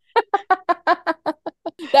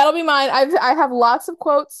 That'll be mine. I have lots of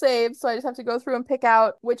quotes saved, so I just have to go through and pick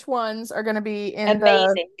out which ones are going to be in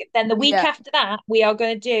Amazing. Then the week Yeah. after that, we are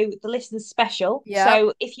going to do the listeners special. Yeah.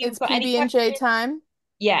 So if you've It's got any PB&J questions, time.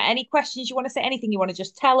 any questions you want to say, anything you want to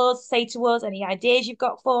just tell us, say to us, any ideas you've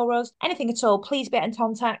got for us, anything at all, please get in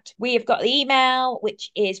contact. We have got the email,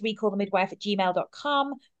 which is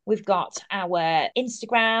recallthemidwife@gmail.com. We've got our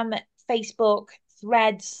Instagram, Facebook,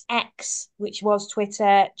 Threads, X, which was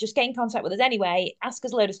Twitter. Just get in contact with us anyway. Ask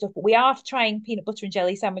us a load of stuff. But we are trying peanut butter and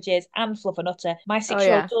jelly sandwiches and Fluffernutter. My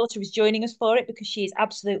 6-year-old daughter is joining us for it because she is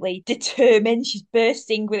absolutely determined. She's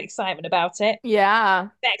bursting with excitement about it. Yeah.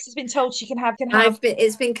 Bex has been told she can have.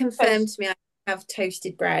 It's been confirmed to me I have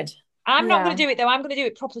toasted bread. I'm not going to do it though. I'm going to do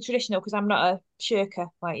it properly traditional because I'm not a shirker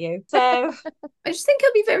like you. So I just think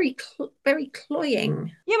it'll be very, very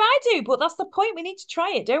cloying. Yeah, I do, but that's the point. We need to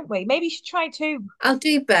try it, don't we? Maybe you should try too. I'll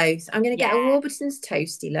do both. I'm going to get a Warburton's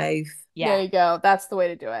toasty loaf. Yeah. There you go. That's the way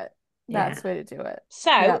to do it. That's the way to do it.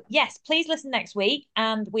 So, yes, please listen next week.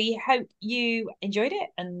 And we hope you enjoyed it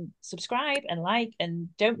and subscribe and like and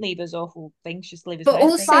don't leave us awful things. Just leave us. But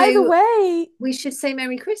also, by the way, we should say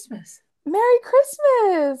Merry Christmas. Merry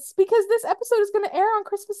Christmas, because this episode is going to air on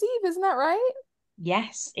Christmas Eve, isn't that right?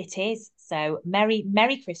 Yes, it is. So Merry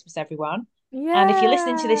Christmas, everyone. Yeah. And if you're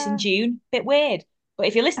listening to this in June, bit weird. But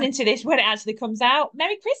if you're listening to this when it actually comes out,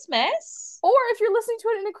 Merry Christmas. Or if you're listening to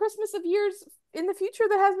it in a Christmas of years in the future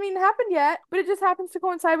that hasn't even happened yet, but it just happens to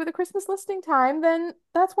coincide with the Christmas listing time, then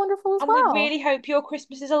that's wonderful as well. And we really hope your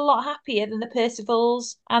Christmas is a lot happier than the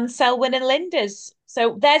Percivals and Selwyn and Linda's.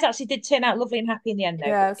 So theirs actually did turn out lovely and happy in the end, though.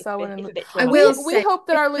 Yeah, Selwyn and Linda. We hope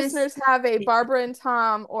that our listeners have a Barbara and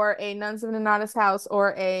Tom or a Nuns of Nonnatus House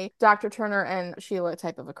or a Dr. Turner and Sheila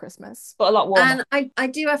type of a Christmas. But a lot warmer. And I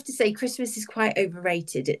do have to say, Christmas is quite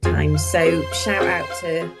overrated at times. So shout out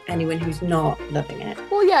to anyone who's not loving it.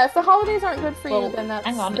 Well, yeah, if the holidays aren't good for you, then that's...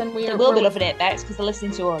 Hang on, then they will be loving it, Bex, because they're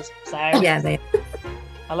listening to us. So yeah, they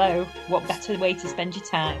hello, what better way to spend your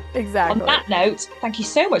time? Exactly. On that note, thank you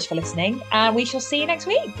so much for listening, and we shall see you next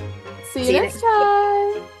week. See you next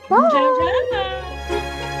time. Bye.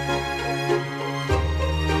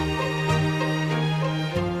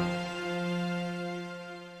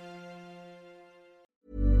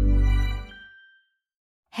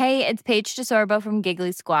 Hey, it's Paige DeSorbo from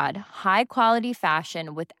Giggly Squad. High quality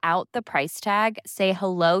fashion without the price tag. Say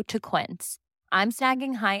hello to Quince. I'm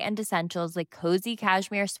snagging high-end essentials like cozy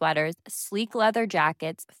cashmere sweaters, sleek leather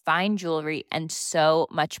jackets, fine jewelry, and so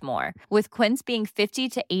much more. With Quince being 50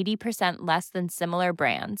 to 80% less than similar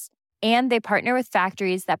brands. And they partner with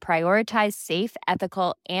factories that prioritize safe,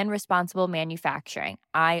 ethical, and responsible manufacturing.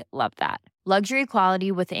 I love that. Luxury quality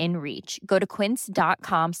within reach. Go to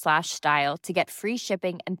quince.com/style to get free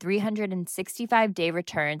shipping and 365-day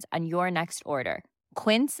returns on your next order.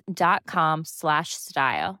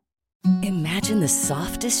 Quince.com/style. Imagine the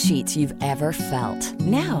softest sheets you've ever felt.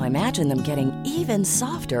 Now imagine them getting even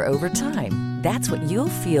softer over time. That's what you'll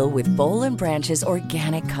feel with Boll & Branch's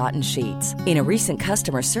organic cotton sheets. In a recent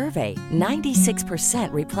customer survey,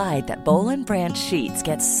 96% replied that Boll & Branch sheets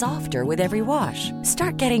get softer with every wash.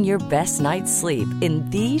 Start getting your best night's sleep in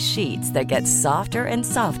these sheets that get softer and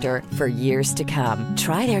softer for years to come.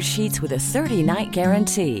 Try their sheets with a 30-night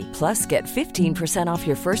guarantee. Plus, get 15% off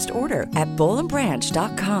your first order at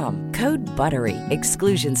bollandbranch.com. Code BUTTERY.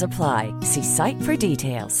 Exclusions apply. See site for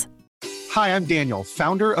details. Hi, I'm Daniel,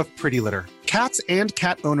 founder of Pretty Litter. Cats and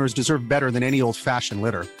cat owners deserve better than any old-fashioned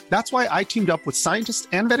litter. That's why I teamed up with scientists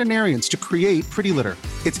and veterinarians to create Pretty Litter.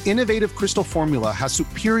 Its innovative crystal formula has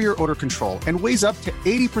superior odor control and weighs up to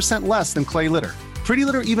 80% less than clay litter. Pretty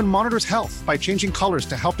Litter even monitors health by changing colors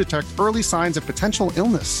to help detect early signs of potential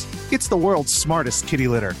illness. It's the world's smartest kitty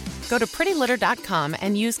litter. Go to prettylitter.com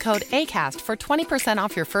and use code ACAST for 20%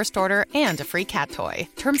 off your first order and a free cat toy.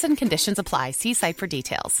 Terms and conditions apply. See site for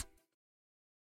details.